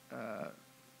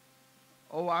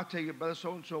 oh, I'll tell you, Brother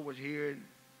so-and-so was here, and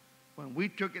when we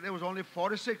took it, there was only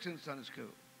 46 in Sunday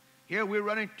school. Here we're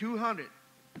running 200.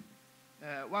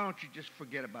 Why don't you just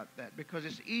forget about that? Because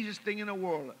it's the easiest thing in the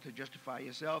world to justify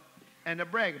yourself and to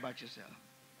brag about yourself.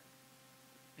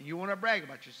 And you want to brag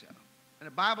about yourself. And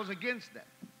the Bible's against that.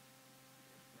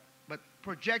 But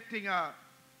projecting on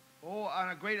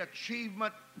a great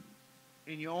achievement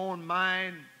in your own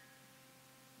mind,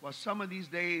 well, some of these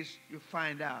days you'll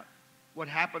find out what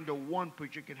happened to one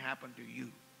preacher can happen to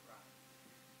you.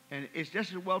 And it's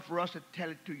just as well for us to tell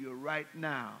it to you right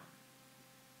now.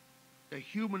 The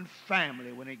human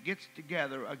family, when it gets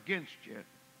together against you,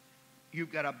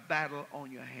 you've got a battle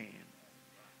on your hand.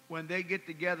 When they get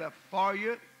together for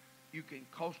you, you can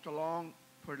coast along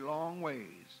pretty long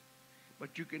ways.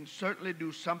 But you can certainly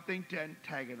do something to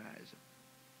antagonize them.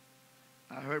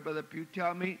 I heard Brother Pugh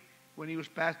tell me when he was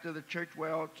pastor of the church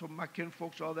where some of my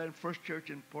kinfolks are there in First Church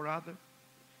in Port Arthur.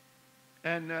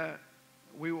 And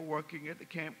we were working at the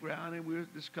campground and we were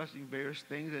discussing various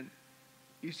things. And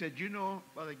he said, you know,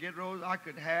 Brother Guidroz, I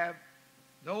could have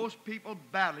those people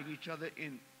battling each other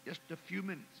in just a few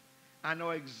minutes. I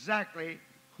know exactly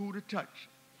who to touch.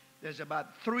 There's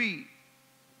about 3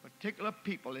 particular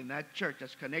people in that church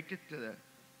that's connected to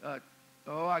the,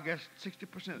 I guess 60%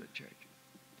 of the church.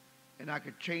 And I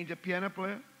could change the piano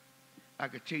player, I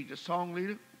could change the song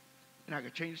leader, and I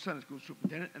could change the Sunday school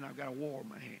superintendent, and I've got a war in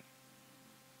my hand.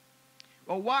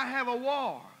 Well, why have a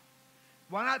war?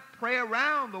 Why not pray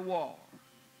around the war?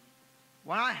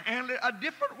 Why not handle it a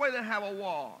different way than have a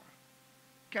war?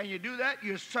 Can you do that?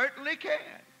 You certainly can.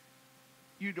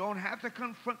 You don't have to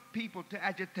confront people to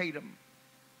agitate them.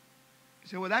 You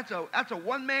say, well, that's a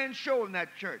one-man show in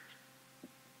that church.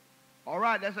 All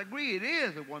right, let's agree it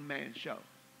is a one-man show.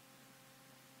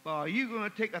 But are you going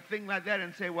to take a thing like that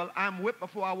and say, well, I'm whipped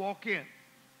before I walk in?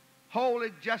 Hold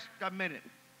it just a minute.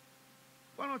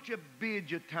 Why don't you bid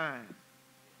your time?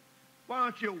 Why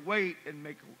don't you wait and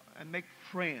make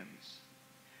friends?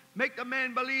 Make the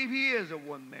man believe he is a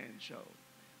one-man show.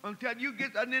 until you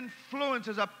get an influence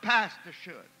as a pastor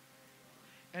should.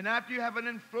 And after you have an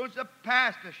influence, a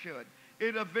pastor should.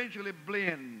 It eventually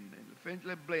blend.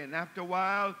 After a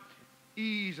while,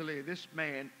 easily, this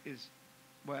man is,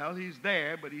 well, he's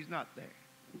there, but he's not there.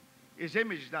 His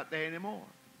image is not there anymore.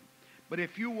 But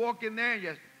if you walk in there and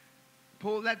just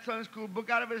pull that Sunday school book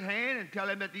out of his hand and tell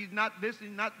him that he's not this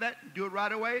and not that, and do it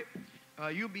right away,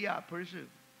 you'll be out pretty soon.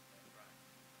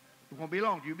 It won't be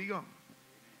long till you'll be gone.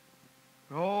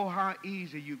 Oh, how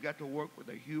easy you got to work with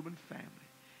a human family.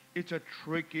 It's a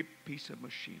tricky piece of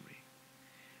machinery.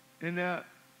 And there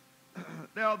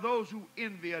are those who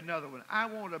envy another one. I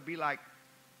want to be like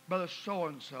Brother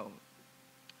so-and-so.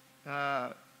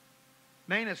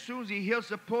 Man, as soon as he hits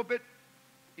the pulpit,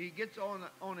 he gets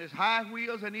on his high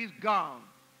wheels and he's gone.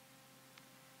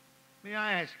 May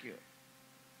I ask you,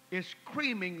 is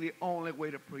screaming the only way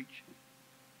to preach?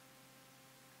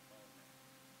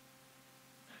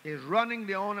 Is running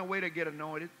the only way to get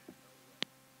anointed?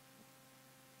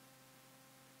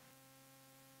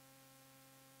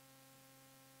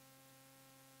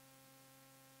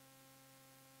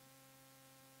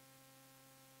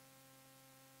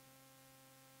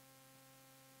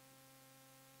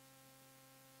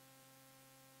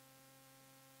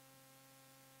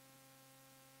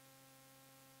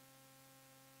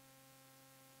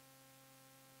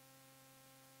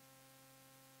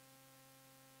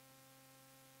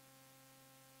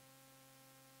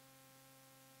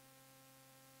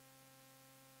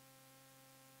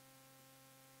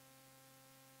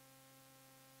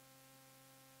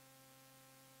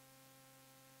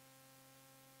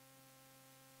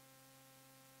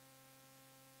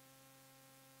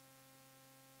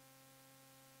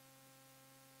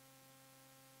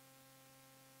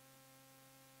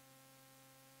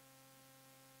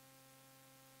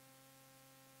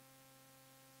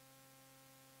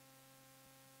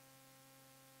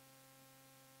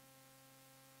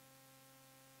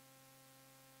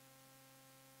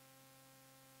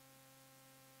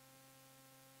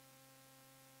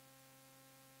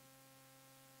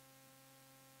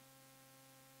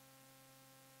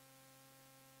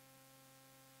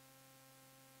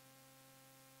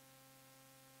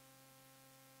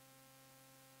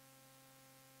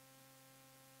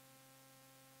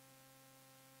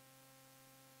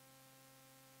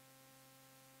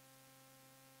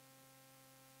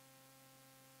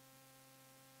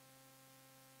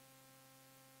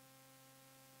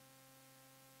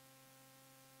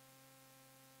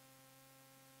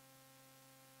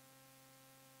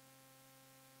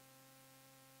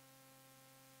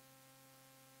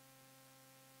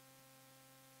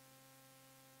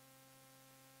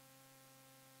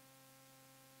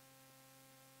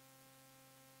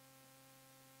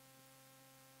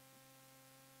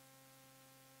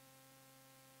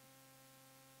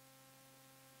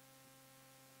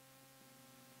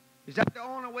 Is that the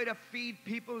only way to feed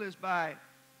people is by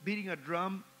beating a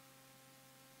drum?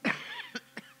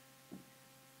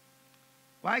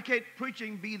 Why can't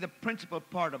preaching be the principal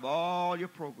part of all your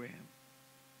program?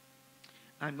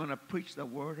 I'm going to preach the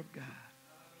Word of God.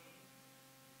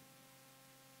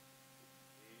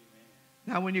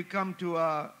 Now, when you come to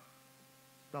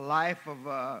the life of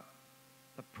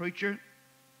the preacher,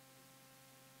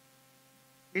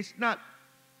 it's not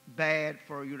bad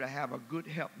for you to have a good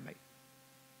helpmate,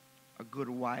 a good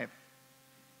wife,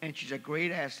 and she's a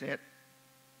great asset.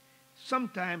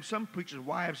 Sometimes some preachers'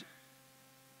 wives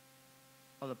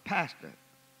or the pastor,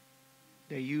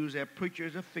 they use their preacher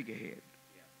as a figurehead.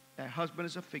 Their husband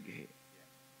is a figurehead.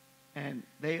 And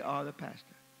they are the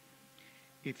pastor.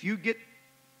 If you get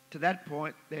to that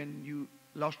point, then you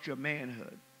lost your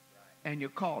manhood and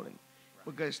your calling.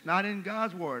 Because it's not in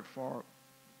God's word for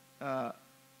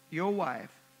your wife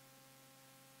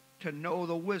to know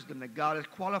the wisdom that God has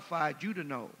qualified you to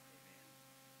know.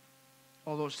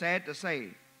 Although sad to say,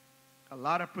 a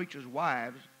lot of preachers'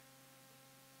 wives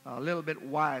are a little bit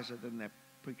wiser than their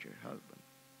preacher husband.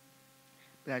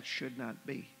 That should not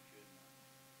be.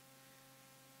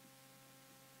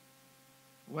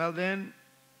 Well then,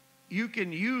 you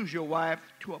can use your wife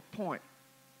to a point,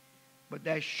 but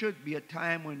there should be a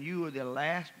time when you are the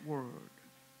last word.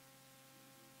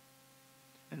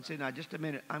 And say, now just a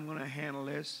minute, I'm going to handle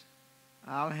this.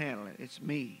 I'll handle it. It's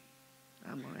me.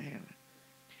 I'm going to handle it.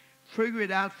 Figure it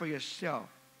out for yourself.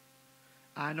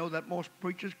 I know that most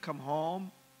preachers come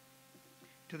home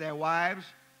to their wives.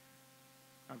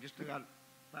 I've just got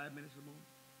 5 minutes or more.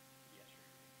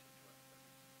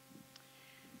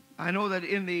 I know that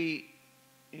in the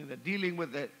dealing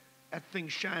with that thing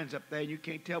shines up there, and you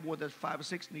can't tell whether there's 5 or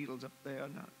 6 needles up there or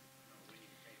not.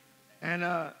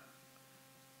 And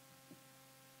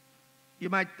you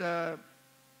might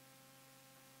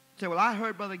Say, well, I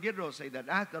heard Brother Guidroz say that.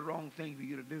 That's the wrong thing for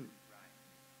you to do.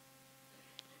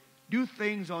 Do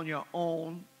things on your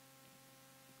own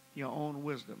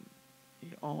wisdom,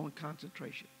 your own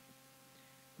concentration.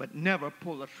 But never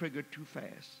pull the trigger too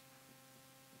fast.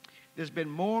 There's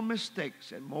been more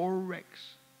mistakes and more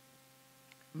wrecks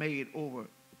made over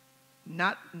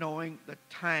not knowing the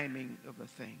timing of the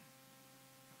thing.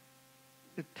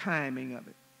 The timing of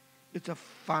it. It's a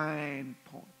fine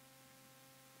point.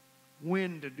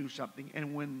 When to do something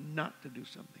and when not to do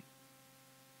something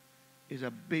is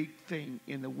a big thing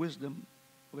in the wisdom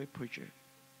of a preacher.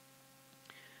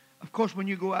 Of course, when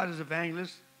you go out as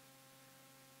evangelists,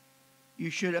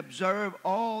 you should observe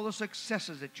all the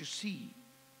successes that you see.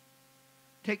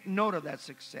 Take note of that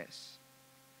success.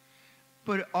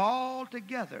 Put it all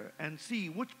together and see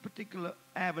which particular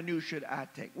avenue should I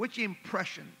take. Which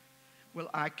impression will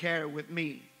I carry with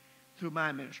me through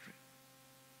my ministry?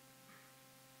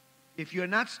 If you're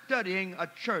not studying a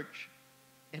church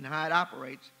and how it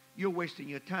operates, you're wasting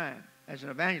your time. As an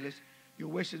evangelist, you're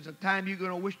wasting some time you're going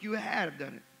to wish you had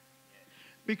done it.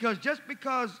 Because just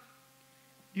because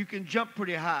you can jump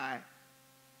pretty high,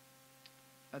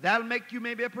 that'll make you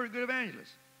maybe a pretty good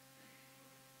evangelist.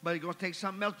 But it's going to take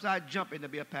something else besides jumping to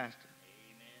be a pastor.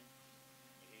 Amen.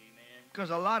 Amen. Because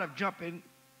a lot of jumping,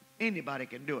 anybody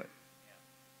can do it. Yeah.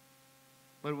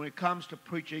 But when it comes to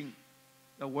preaching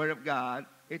the Word of God,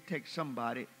 it takes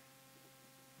somebody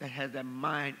that has their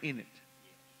mind in it,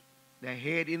 their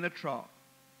head in the trough,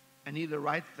 and need the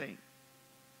right thing.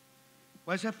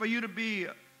 Well, I said for you to be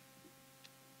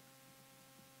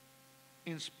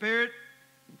in spirit,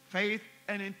 in faith,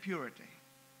 and in purity.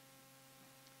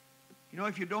 You know,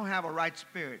 if you don't have a right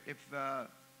spirit, if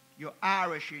your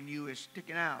Irish in you is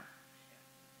sticking out,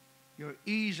 you're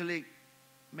easily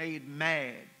made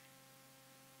mad.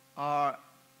 Or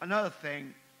another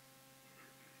thing,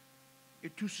 you're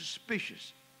too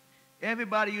suspicious.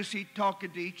 Everybody you see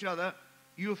talking to each other,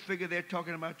 you'll figure they're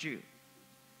talking about you.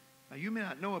 Now, you may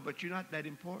not know it, but you're not that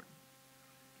important.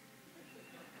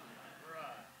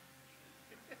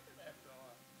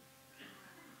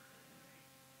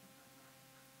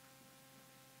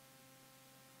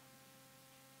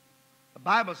 The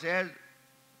Bible says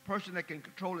a person that can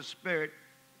control his spirit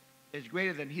is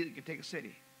greater than he that can take a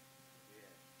city.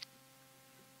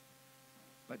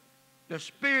 But the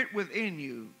spirit within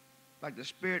you, like the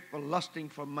spirit for lusting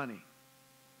for money,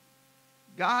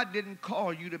 God didn't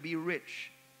call you to be rich.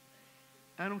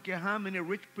 I don't care how many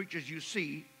rich preachers you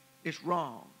see, it's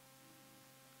wrong.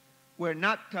 We're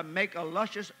not to make a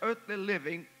luscious earthly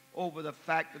living over the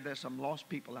fact that there's some lost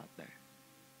people out there.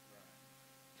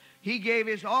 He gave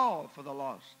his all for the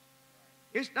lost.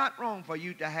 It's not wrong for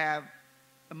you to have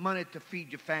the money to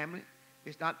feed your family.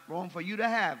 It's not wrong for you to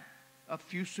have a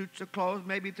few suits of clothes,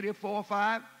 maybe 3 or 4 or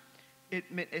 5.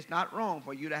 It's not wrong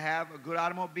for you to have a good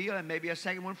automobile and maybe a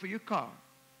second one for your car.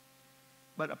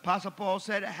 But Apostle Paul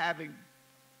said, having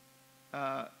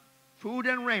food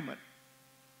and raiment,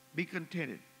 be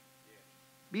contented.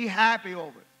 Be happy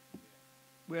over it.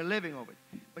 We're living over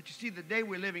it. But you see, the day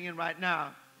we're living in right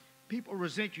now, people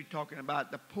resent you talking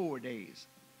about the poor days.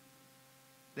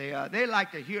 They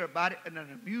like to hear about it in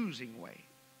an amusing way.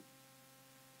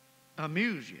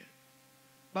 Amuse you.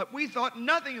 But we thought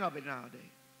nothing of it nowadays.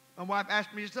 My wife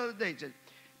asked me this other day, said,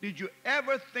 did you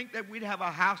ever think that we'd have a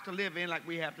house to live in like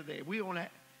we have today?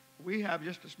 We have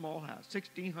just a small house,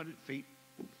 1,600 feet,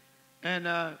 and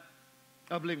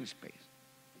of living space.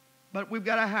 But we've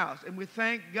got a house, and we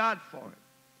thank God for it.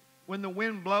 When the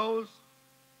wind blows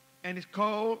and it's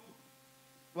cold,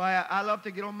 why, I love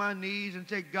to get on my knees and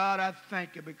say, God, I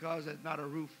thank you because there's not a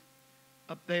roof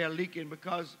up there leaking.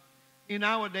 Because in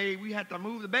our day, we had to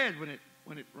move the beds when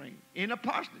it rained in a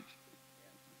parsonage.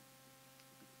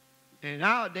 And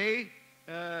nowadays,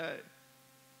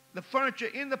 the furniture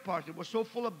in the parsonage was so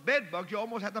full of bed bugs, you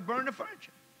almost had to burn the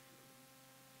furniture.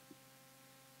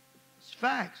 It's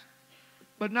facts.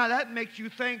 But now that makes you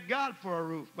thank God for a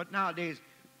roof. But nowadays,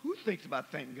 who thinks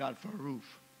about thanking God for a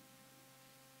roof?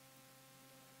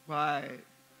 Why,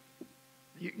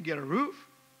 you can get a roof,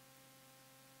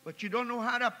 but you don't know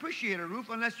how to appreciate a roof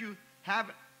unless you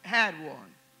haven't had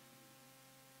one.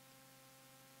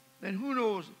 Then who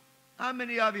knows how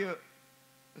many of you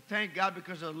thank God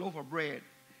because of a loaf of bread.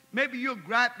 Maybe you'll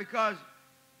gripe because,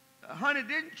 honey,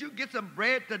 didn't you get some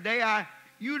bread today?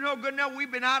 You know good enough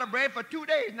we've been out of bread for 2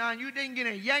 days now, and you didn't get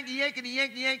a yank,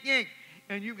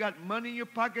 and you got money in your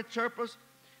pocket surplus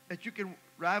that you can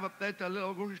drive up there to a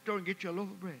little grocery store and get you a loaf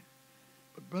of bread.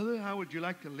 But brother, how would you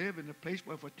like to live in a place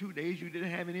where for 2 days you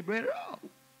didn't have any bread at all?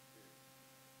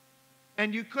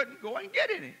 And you couldn't go and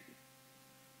get any.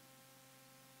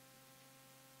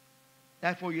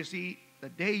 Therefore, you see, the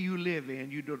day you live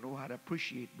in, you don't know how to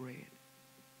appreciate bread.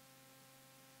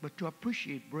 But to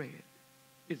appreciate bread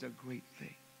is a great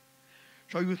thing.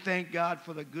 So you thank God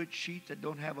for the good sheets that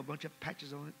don't have a bunch of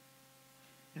patches on it,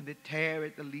 and they tear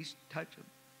at the least touch them.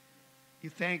 You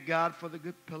thank God for the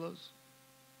good pillows.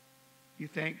 You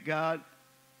thank God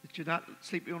that you're not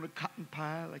sleeping on a cotton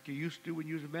pile like you used to when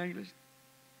you was an evangelist.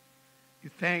 You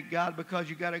thank God because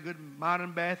you got a good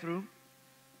modern bathroom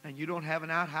and you don't have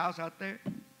an outhouse out there.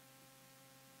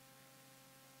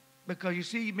 Because you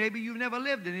see, maybe you've never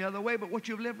lived any other way but what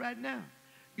you've lived right now.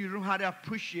 You don't know how to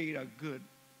appreciate a good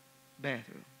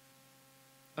bathroom.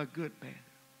 A good bathroom.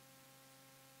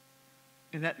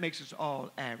 And that makes us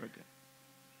all arrogant.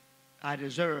 I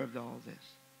deserved all this.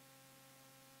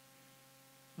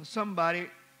 Well, somebody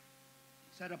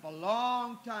set up a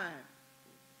long time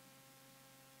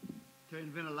to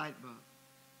invent a light bulb.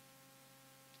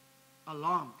 A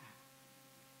long time.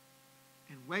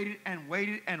 And waited and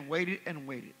waited and waited and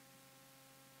waited.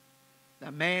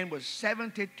 The man was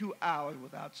 72 hours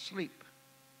without sleep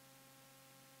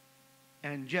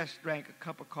and just drank a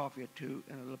cup of coffee or two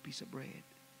and a little piece of bread.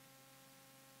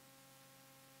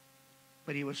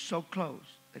 But he was so close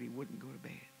that he wouldn't go to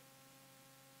bed.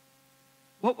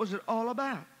 What was it all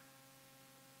about?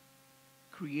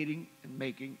 Creating and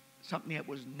making something that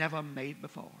was never made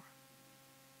before.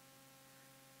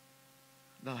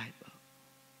 The light bulb.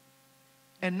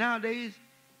 And nowadays,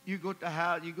 you go to the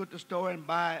house, you go to the store and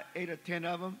buy 8 or 10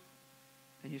 of them,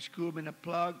 and you screw them in a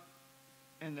plug,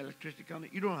 and the electricity comes.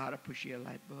 You don't know how to appreciate a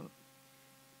light bulb.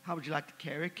 How would you like to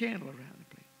carry a candle around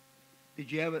the place?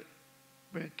 Did you ever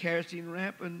bring a kerosene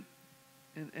lamp and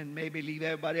maybe leave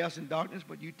everybody else in darkness,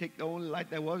 but you take the only light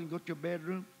there was and go to your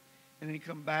bedroom, and then you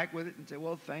come back with it and say,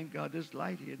 well, thank God there's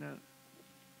light here now.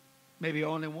 Maybe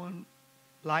only one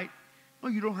light. No,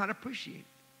 you don't know how to appreciate it.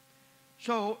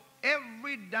 So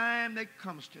every dime that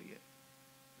comes to you,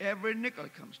 every nickel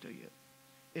that comes to you,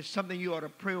 is something you ought to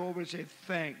pray over and say,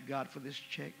 thank God for this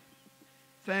check.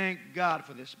 Thank God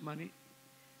for this money.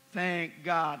 Thank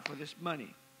God for this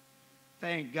money.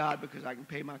 Thank God because I can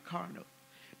pay my car note.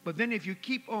 But then if you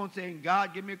keep on saying,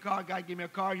 God, give me a car, God, give me a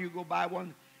car, you go buy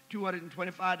one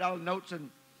 $225 notes,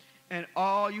 and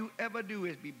all you ever do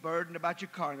is be burdened about your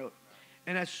car note.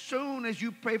 And as soon as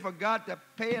you pray for God to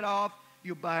pay it off,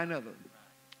 you buy another.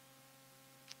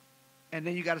 And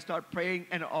then you got to start praying,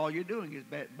 and all you're doing is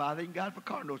bothering God for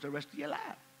car notes the rest of your life.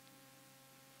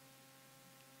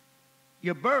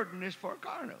 Your burden is for a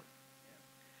car note.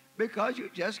 Because you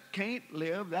just can't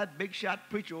live. That big shot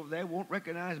preacher over there won't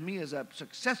recognize me as a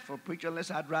successful preacher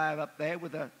unless I drive up there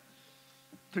with a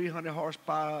 300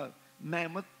 horsepower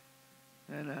Mammoth.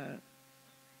 And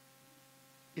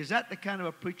is that the kind of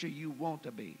a preacher you want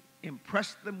to be?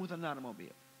 Impress them with an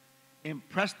automobile.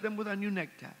 Impress them with a new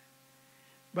necktie.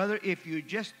 Brother, if you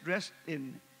just dressed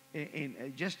in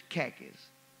just khakis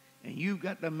and you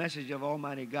got the message of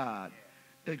Almighty God,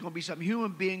 there's going to be some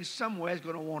human being somewhere is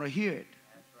going to want to hear it.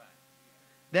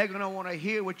 They're going to want to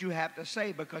hear what you have to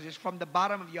say because it's from the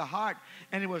bottom of your heart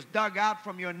and it was dug out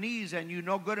from your knees, and you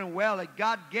know good and well that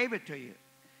God gave it to you.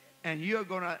 And you're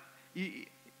going to,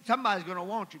 somebody's going to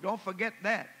want you. Don't forget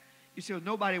that. You say, well,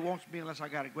 nobody wants me unless I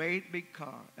got a great big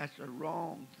car. That's the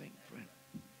wrong thing, friend.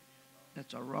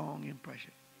 That's a wrong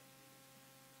impression.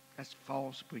 That's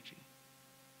false preaching.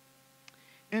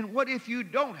 And what if you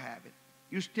don't have it?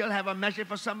 You still have a message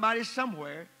for somebody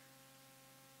somewhere.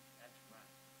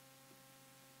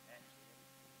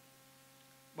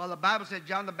 Well, the Bible said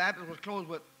John the Baptist was clothed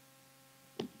with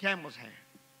camel's hair.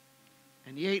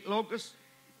 And he ate locusts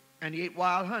and he ate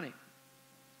wild honey.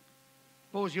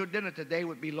 Suppose your dinner today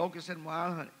would be locusts and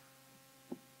wild honey.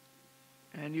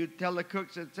 And you'd tell the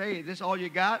cooks and say, is this all you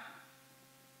got?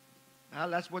 Well,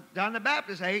 that's what John the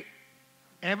Baptist ate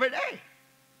every day.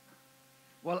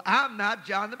 Well, I'm not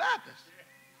John the Baptist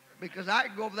because I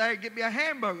can go over there and get me a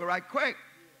hamburger right quick.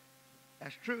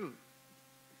 That's true.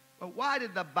 But why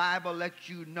did the Bible let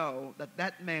you know that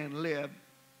that man lived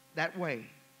that way?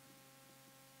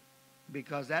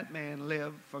 Because that man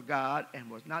lived for God and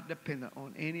was not dependent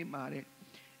on anybody.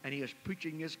 And he was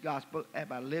preaching his gospel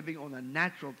by living on the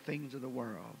natural things of the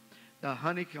world. The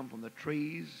honey come from the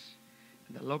trees,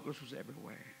 and the locust was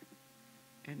everywhere.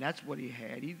 And that's what he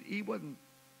had. He wasn't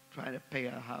trying to pay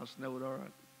a house note or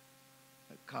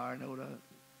a car note or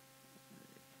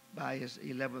buy his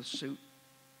 11th suit.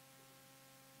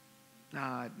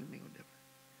 Nah, it didn't make no difference.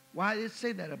 Why did it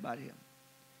say that about him?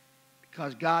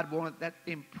 Because God wanted that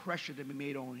impression to be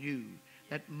made on you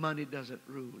that money doesn't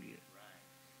rule you.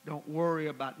 Don't worry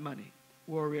about money.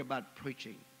 Worry about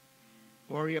preaching.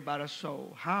 Worry about a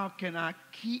soul. How can I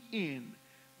key in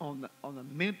on the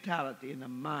mentality and the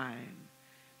mind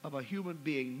of a human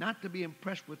being, not to be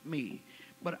impressed with me,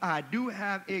 but I do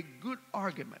have a good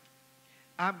argument.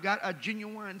 I've got a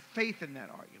genuine faith in that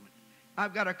argument.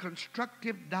 I've got a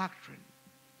constructive doctrine.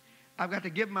 I've got to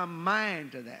give my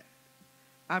mind to that.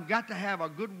 I've got to have a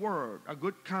good word, a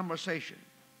good conversation.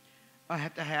 I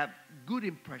have to have good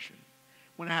impression.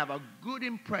 When I have a good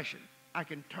impression, I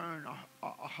can turn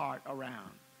a heart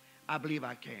around. I believe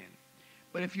I can.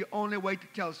 But if you only wait to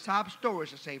tell sob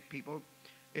stories to save people,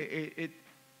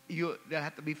 they'll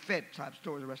have to be fed sob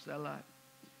stories the rest of their life.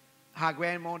 How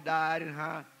grandma died and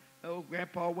how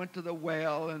grandpa went to the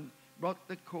well and brought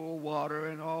the cold water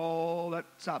and all that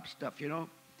sob stuff, you know.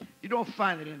 You don't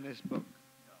find it in this book.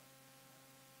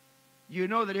 You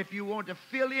know that if you want to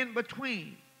fill in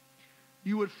between,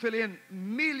 you would fill in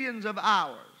millions of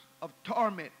hours of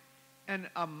torment, and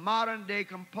a modern day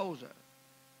composer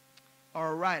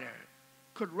or a writer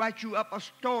could write you up a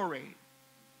story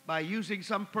by using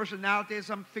some personality,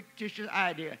 some fictitious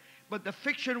idea. But the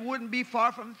fiction wouldn't be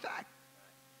far from fact,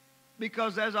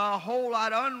 because there's a whole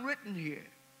lot unwritten here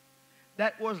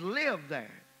that was lived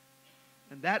there,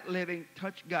 and that living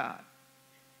touched God.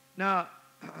 Now,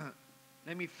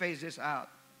 let me phase this out.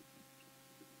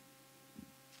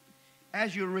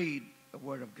 As you read the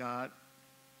Word of God,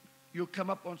 you'll come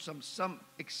up on some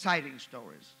exciting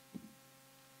stories.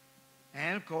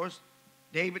 And, of course,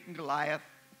 David and Goliath,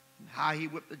 and how he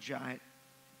whipped the giant,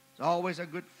 is always a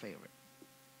good favorite.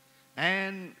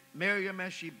 And Miriam,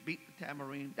 as she beat the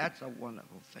tambourine, that's a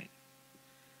wonderful thing.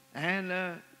 And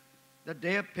the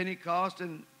day of Pentecost,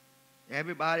 and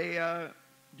everybody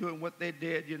doing what they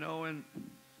did, you know, and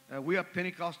we are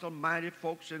Pentecostal-minded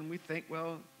folks, and we think,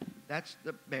 well, that's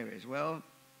the berries. Well,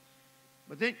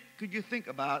 but then could you think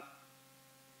about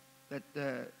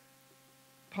that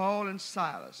Paul and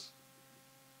Silas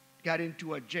got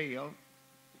into a jail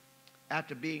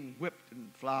after being whipped and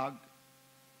flogged.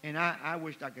 And I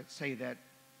wished I could say that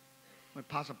when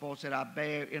Apostle Paul said, I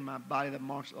bear in my body the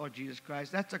marks of the Lord Jesus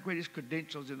Christ. That's the greatest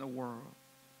credentials in the world.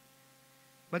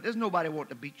 But there's nobody want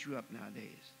to beat you up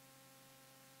nowadays.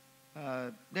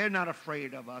 They're not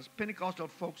afraid of us. Pentecostal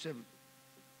folks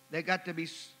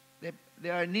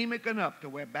they're anemic enough to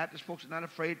where Baptist folks are not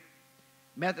afraid.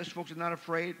 Methodist folks are not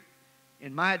afraid.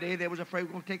 In my day, they was afraid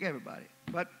we're going to take everybody.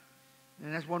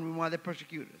 And that's one reason why they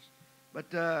persecute us.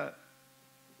 But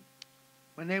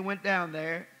when they went down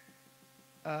there,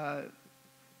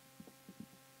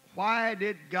 why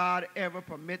did God ever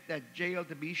permit that jail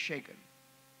to be shaken?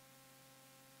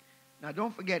 Now,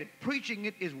 don't forget it. Preaching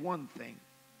it is one thing.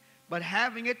 But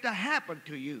having it to happen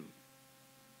to you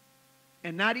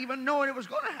and not even knowing it was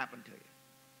going to happen to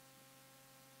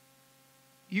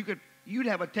you. You'd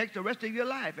have a text the rest of your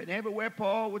life. And everywhere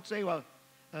Paul would say, well,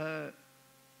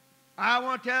 I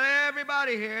want to tell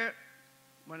everybody here,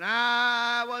 when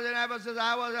I was in Ephesus,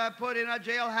 I was put in a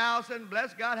jailhouse, and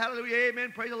bless God, hallelujah,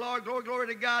 amen, praise the Lord, glory, glory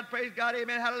to God, praise God,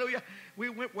 amen, hallelujah. We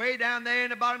went way down there in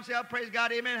the bottom cell, praise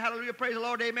God, amen, hallelujah, praise the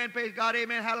Lord, amen, praise God,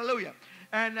 amen, hallelujah.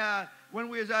 And when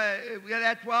we was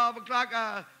at 12 o'clock,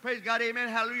 praise God, amen,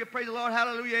 hallelujah, praise the Lord,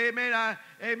 hallelujah, amen,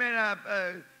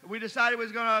 amen. We decided we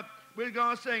was going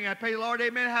to sing. Praise the Lord,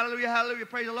 amen, hallelujah, hallelujah,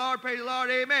 praise the Lord,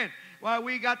 amen. Well,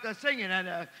 we got to singing,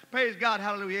 and praise God,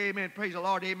 hallelujah, amen, praise the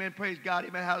Lord, amen, praise God,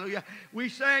 amen, hallelujah. We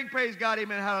sang, praise God,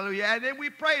 amen, hallelujah, and then we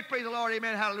prayed, praise the Lord,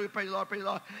 amen, hallelujah, praise the Lord, praise the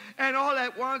Lord. And all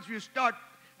at once you start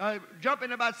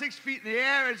jumping about 6 feet in the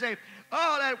air and say,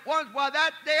 all at once, while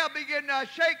that they'll begin to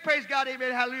shake, praise God,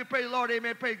 amen, hallelujah, praise the Lord,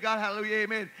 amen, praise God, hallelujah,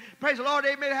 amen. Praise the Lord,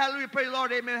 amen, hallelujah, praise the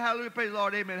Lord, amen, hallelujah, praise the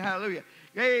Lord, amen, hallelujah.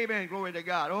 Amen, glory to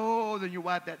God. Oh, then your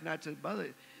wife that night said,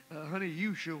 brother, honey,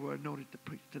 you sure were anointed to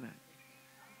preach tonight.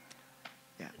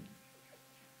 Yeah.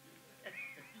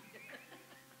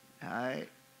 All right.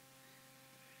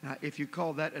 Now, if you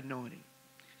call that anointing.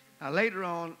 Now, later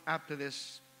on, after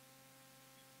this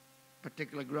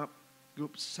particular group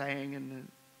sang, and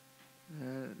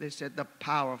they said the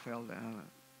power fell down.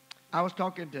 I was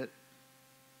talking to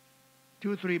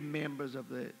 2 or 3 members of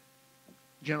the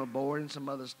general board and some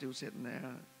others still sitting there.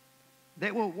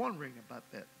 They were wondering about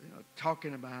that,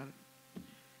 talking about it.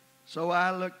 So I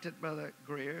looked at Brother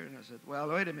Greer and I said, well,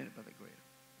 wait a minute, Brother Greer.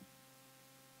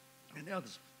 And the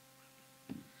others.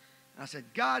 I said,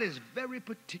 God is very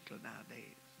particular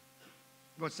nowadays.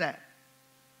 What's that?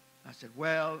 I said,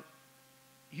 well,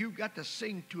 you've got to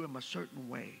sing to him a certain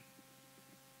way.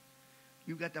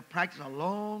 You've got to practice a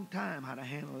long time how to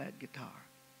handle that guitar.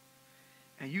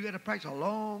 And you got to practice a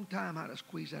long time how to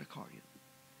squeeze that accordion.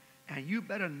 And you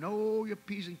better know your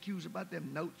P's and Q's about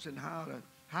them notes and how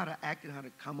to act and how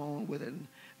to come on with it. And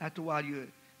after a while,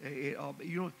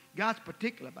 God's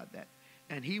particular about that.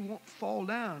 And he won't fall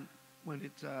down when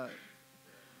it's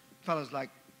fellas like,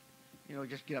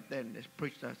 just get up there and just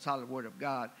preach the solid word of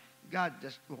God. God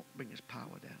just won't bring his power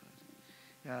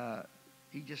down.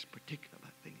 He's just particular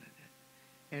about things like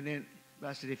that. And then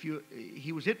I said,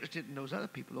 he was interested in those other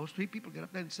people. Those 3 people got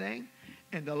up there and sang,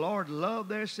 and the Lord loved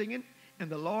their singing, and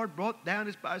the Lord brought down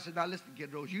his power. I said, now listen,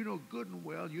 Guidroz, you know good and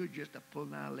well you're just a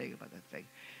pulling our leg about that thing.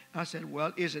 I said,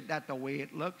 well, isn't that the way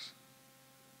it looks?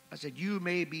 I said, it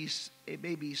may be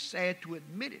sad to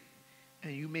admit it,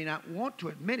 and you may not want to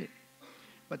admit it,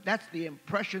 but that's the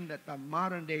impression that the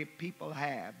modern day people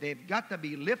have. They've got to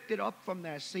be lifted up from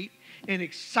their seat in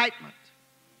excitement.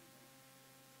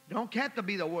 Don't have to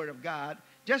be the Word of God,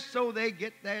 just so they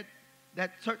get that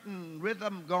certain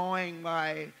rhythm going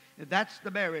by, that's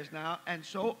the berries now. And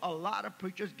so a lot of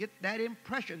preachers get that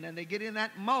impression, and they get in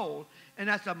that mold, and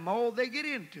that's a mold they get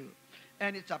into.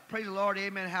 And it's a praise the Lord,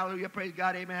 amen, hallelujah, praise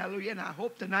God, amen, hallelujah. And I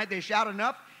hope tonight they shout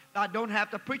enough I don't have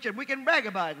to preach it. We can brag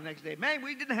about it the next day. Man,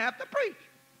 we didn't have to preach.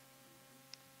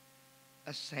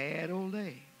 A sad old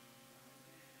day.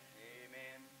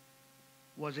 Amen.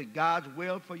 Was it God's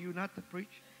will for you not to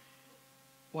preach?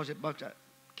 Was it a bunch of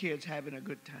kids having a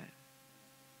good time?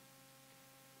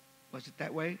 Was it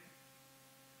that way?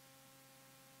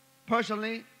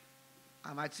 Personally,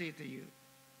 I might say it to you.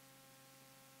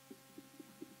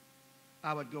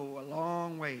 I would go a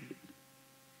long way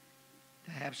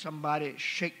to have somebody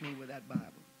shake me with that Bible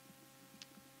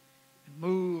and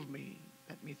move me,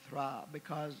 let me throb,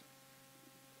 because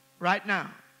right now,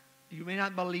 you may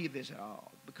not believe this at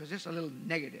all, because it's a little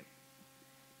negative.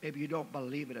 Maybe you don't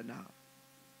believe it enough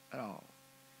at all.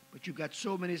 But you've got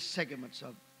so many segments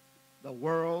of the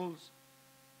world's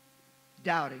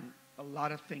doubting a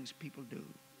lot of things people do.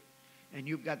 And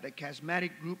you've got the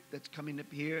charismatic group that's coming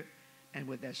up here, and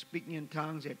with their speaking in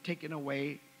tongues, they're taking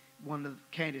away one of the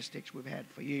candlesticks we've had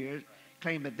for years,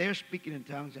 claim that they're speaking in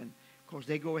tongues, and of course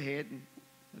they go ahead and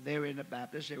they're in the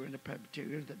Baptists, they're in the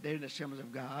Presbyterians, they're in the Assemblies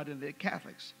of God, and they're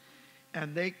Catholics.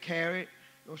 And they carry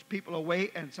those people away,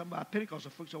 and some of our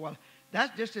Pentecostal folks say, well,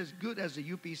 that's just as good as the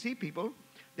UPC people.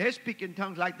 They're speaking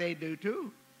tongues like they do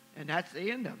too, and that's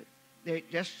the end of it. They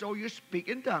just so you speak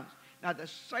in tongues. Now, the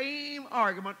same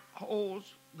argument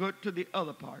holds good to the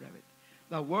other part of it.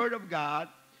 The Word of God,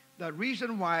 the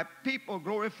reason why people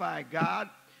glorify God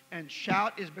and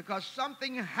shout is because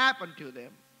something happened to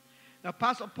them. The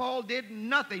Apostle Paul did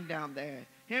nothing down there.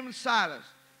 Him and Silas,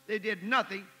 they did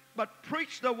nothing but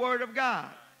preach the Word of God.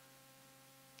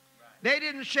 They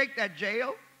didn't shake that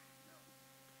jail,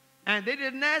 and they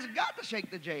didn't ask God to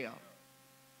shake the jail.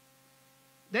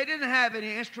 They didn't have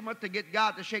any instrument to get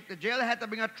God to shake the jail. They had to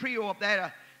bring a trio up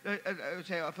there to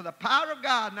say, for the power of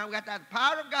God. Now we got that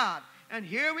power of God. And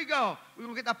here we go. We're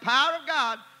going to get the power of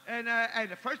God. And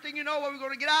the first thing you know, we're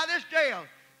going to get out of this jail.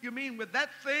 You mean with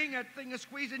that thing is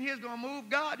squeezing here is going to move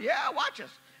God? Yeah, watch us.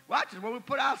 Watch us. When we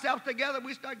put ourselves together,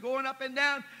 we start going up and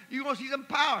down, you're going to see some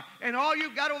power. And all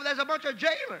you've got over there is a bunch of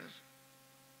jailers.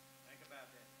 Think about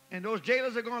that. And those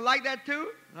jailers are going to like that too?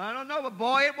 I don't know, but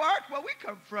boy, it works where we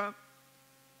come from.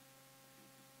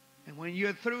 And when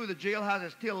you're through, the jailhouse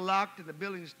is still locked and the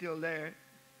building's still there,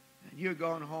 and you're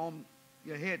going home,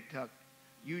 your head tucked.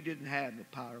 You didn't have the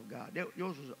power of God.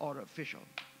 Yours was artificial.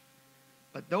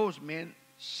 But those men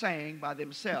sang by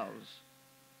themselves,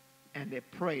 and they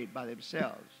prayed by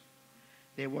themselves.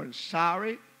 They weren't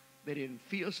sorry. They didn't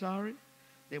feel sorry.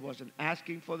 They wasn't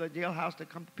asking for the jailhouse to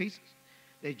come to pieces.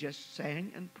 They just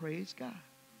sang and praised God.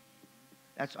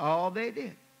 That's all they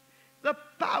did. The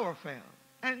power fell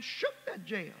and shook that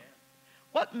jail.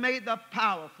 What made the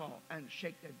power fall and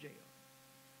shake that jail?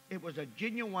 It was a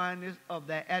genuineness of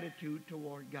their attitude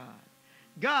toward God.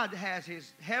 God has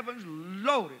his heavens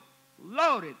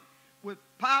loaded with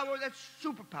power that's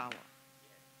superpower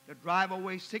to drive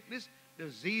away sickness,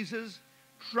 diseases,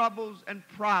 troubles, and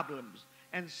problems,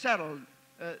 and settle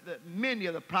many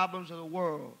of the problems of the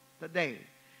world today.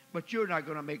 But you're not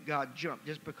going to make God jump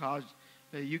just because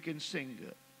you can sing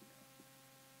good.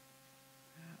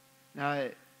 Now,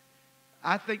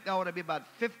 I think there ought to be about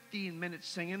 15 minutes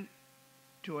singing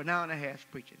to an hour and a half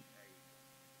preaching.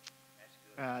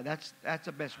 That's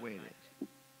the best way it is.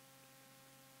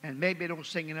 And maybe don't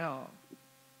sing at all.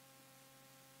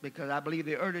 Because I believe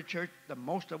the early church, the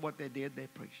most of what they did, they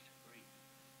preached.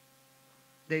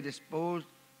 They disposed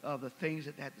of the things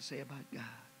that they had to say about God.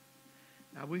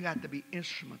 Now, we got to be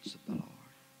instruments of the Lord.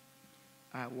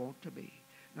 I want to be.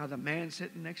 Now, the man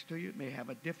sitting next to you may have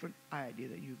a different idea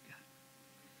that you've got.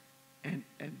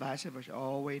 And vice versa,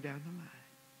 all the way down the line.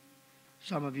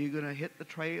 Some of you are going to hit the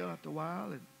trail after a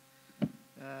while, and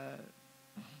you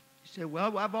say,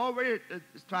 well, I've already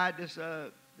tried this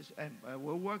And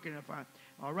we're working to find,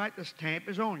 all right, the stamp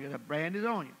is on you. The brand is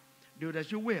on you. Do it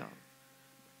as you will.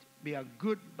 Be a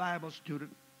good Bible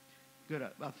student. Get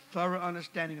a thorough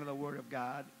understanding of the Word of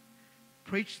God.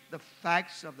 Preach the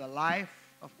facts of the life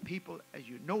of people as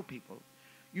you know people.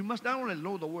 You must not only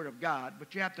know the Word of God,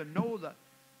 but you have to know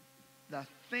the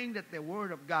thing that the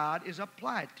Word of God is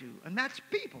applied to, and that's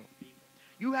people.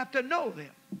 You have to know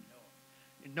them.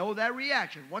 You know their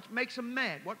reaction. What makes them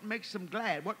mad? What makes them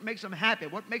glad? What makes them happy?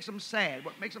 What makes them sad?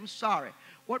 What makes them sorry?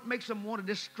 What makes them want to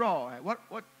destroy?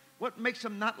 What makes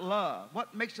them not love?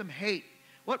 What makes them hate?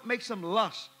 What makes them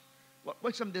lust? What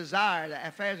makes them desire the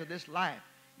affairs of this life?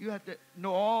 You have to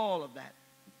know all of that,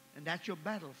 and that's your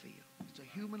battlefield. It's a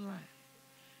human life.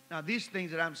 Now, these things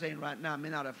that I'm saying right now may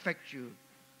not affect you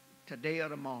today or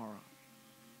tomorrow,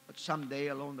 but someday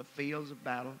along the fields of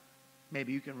battle,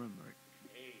 maybe you can remember it.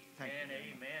 Amen,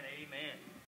 amen, amen.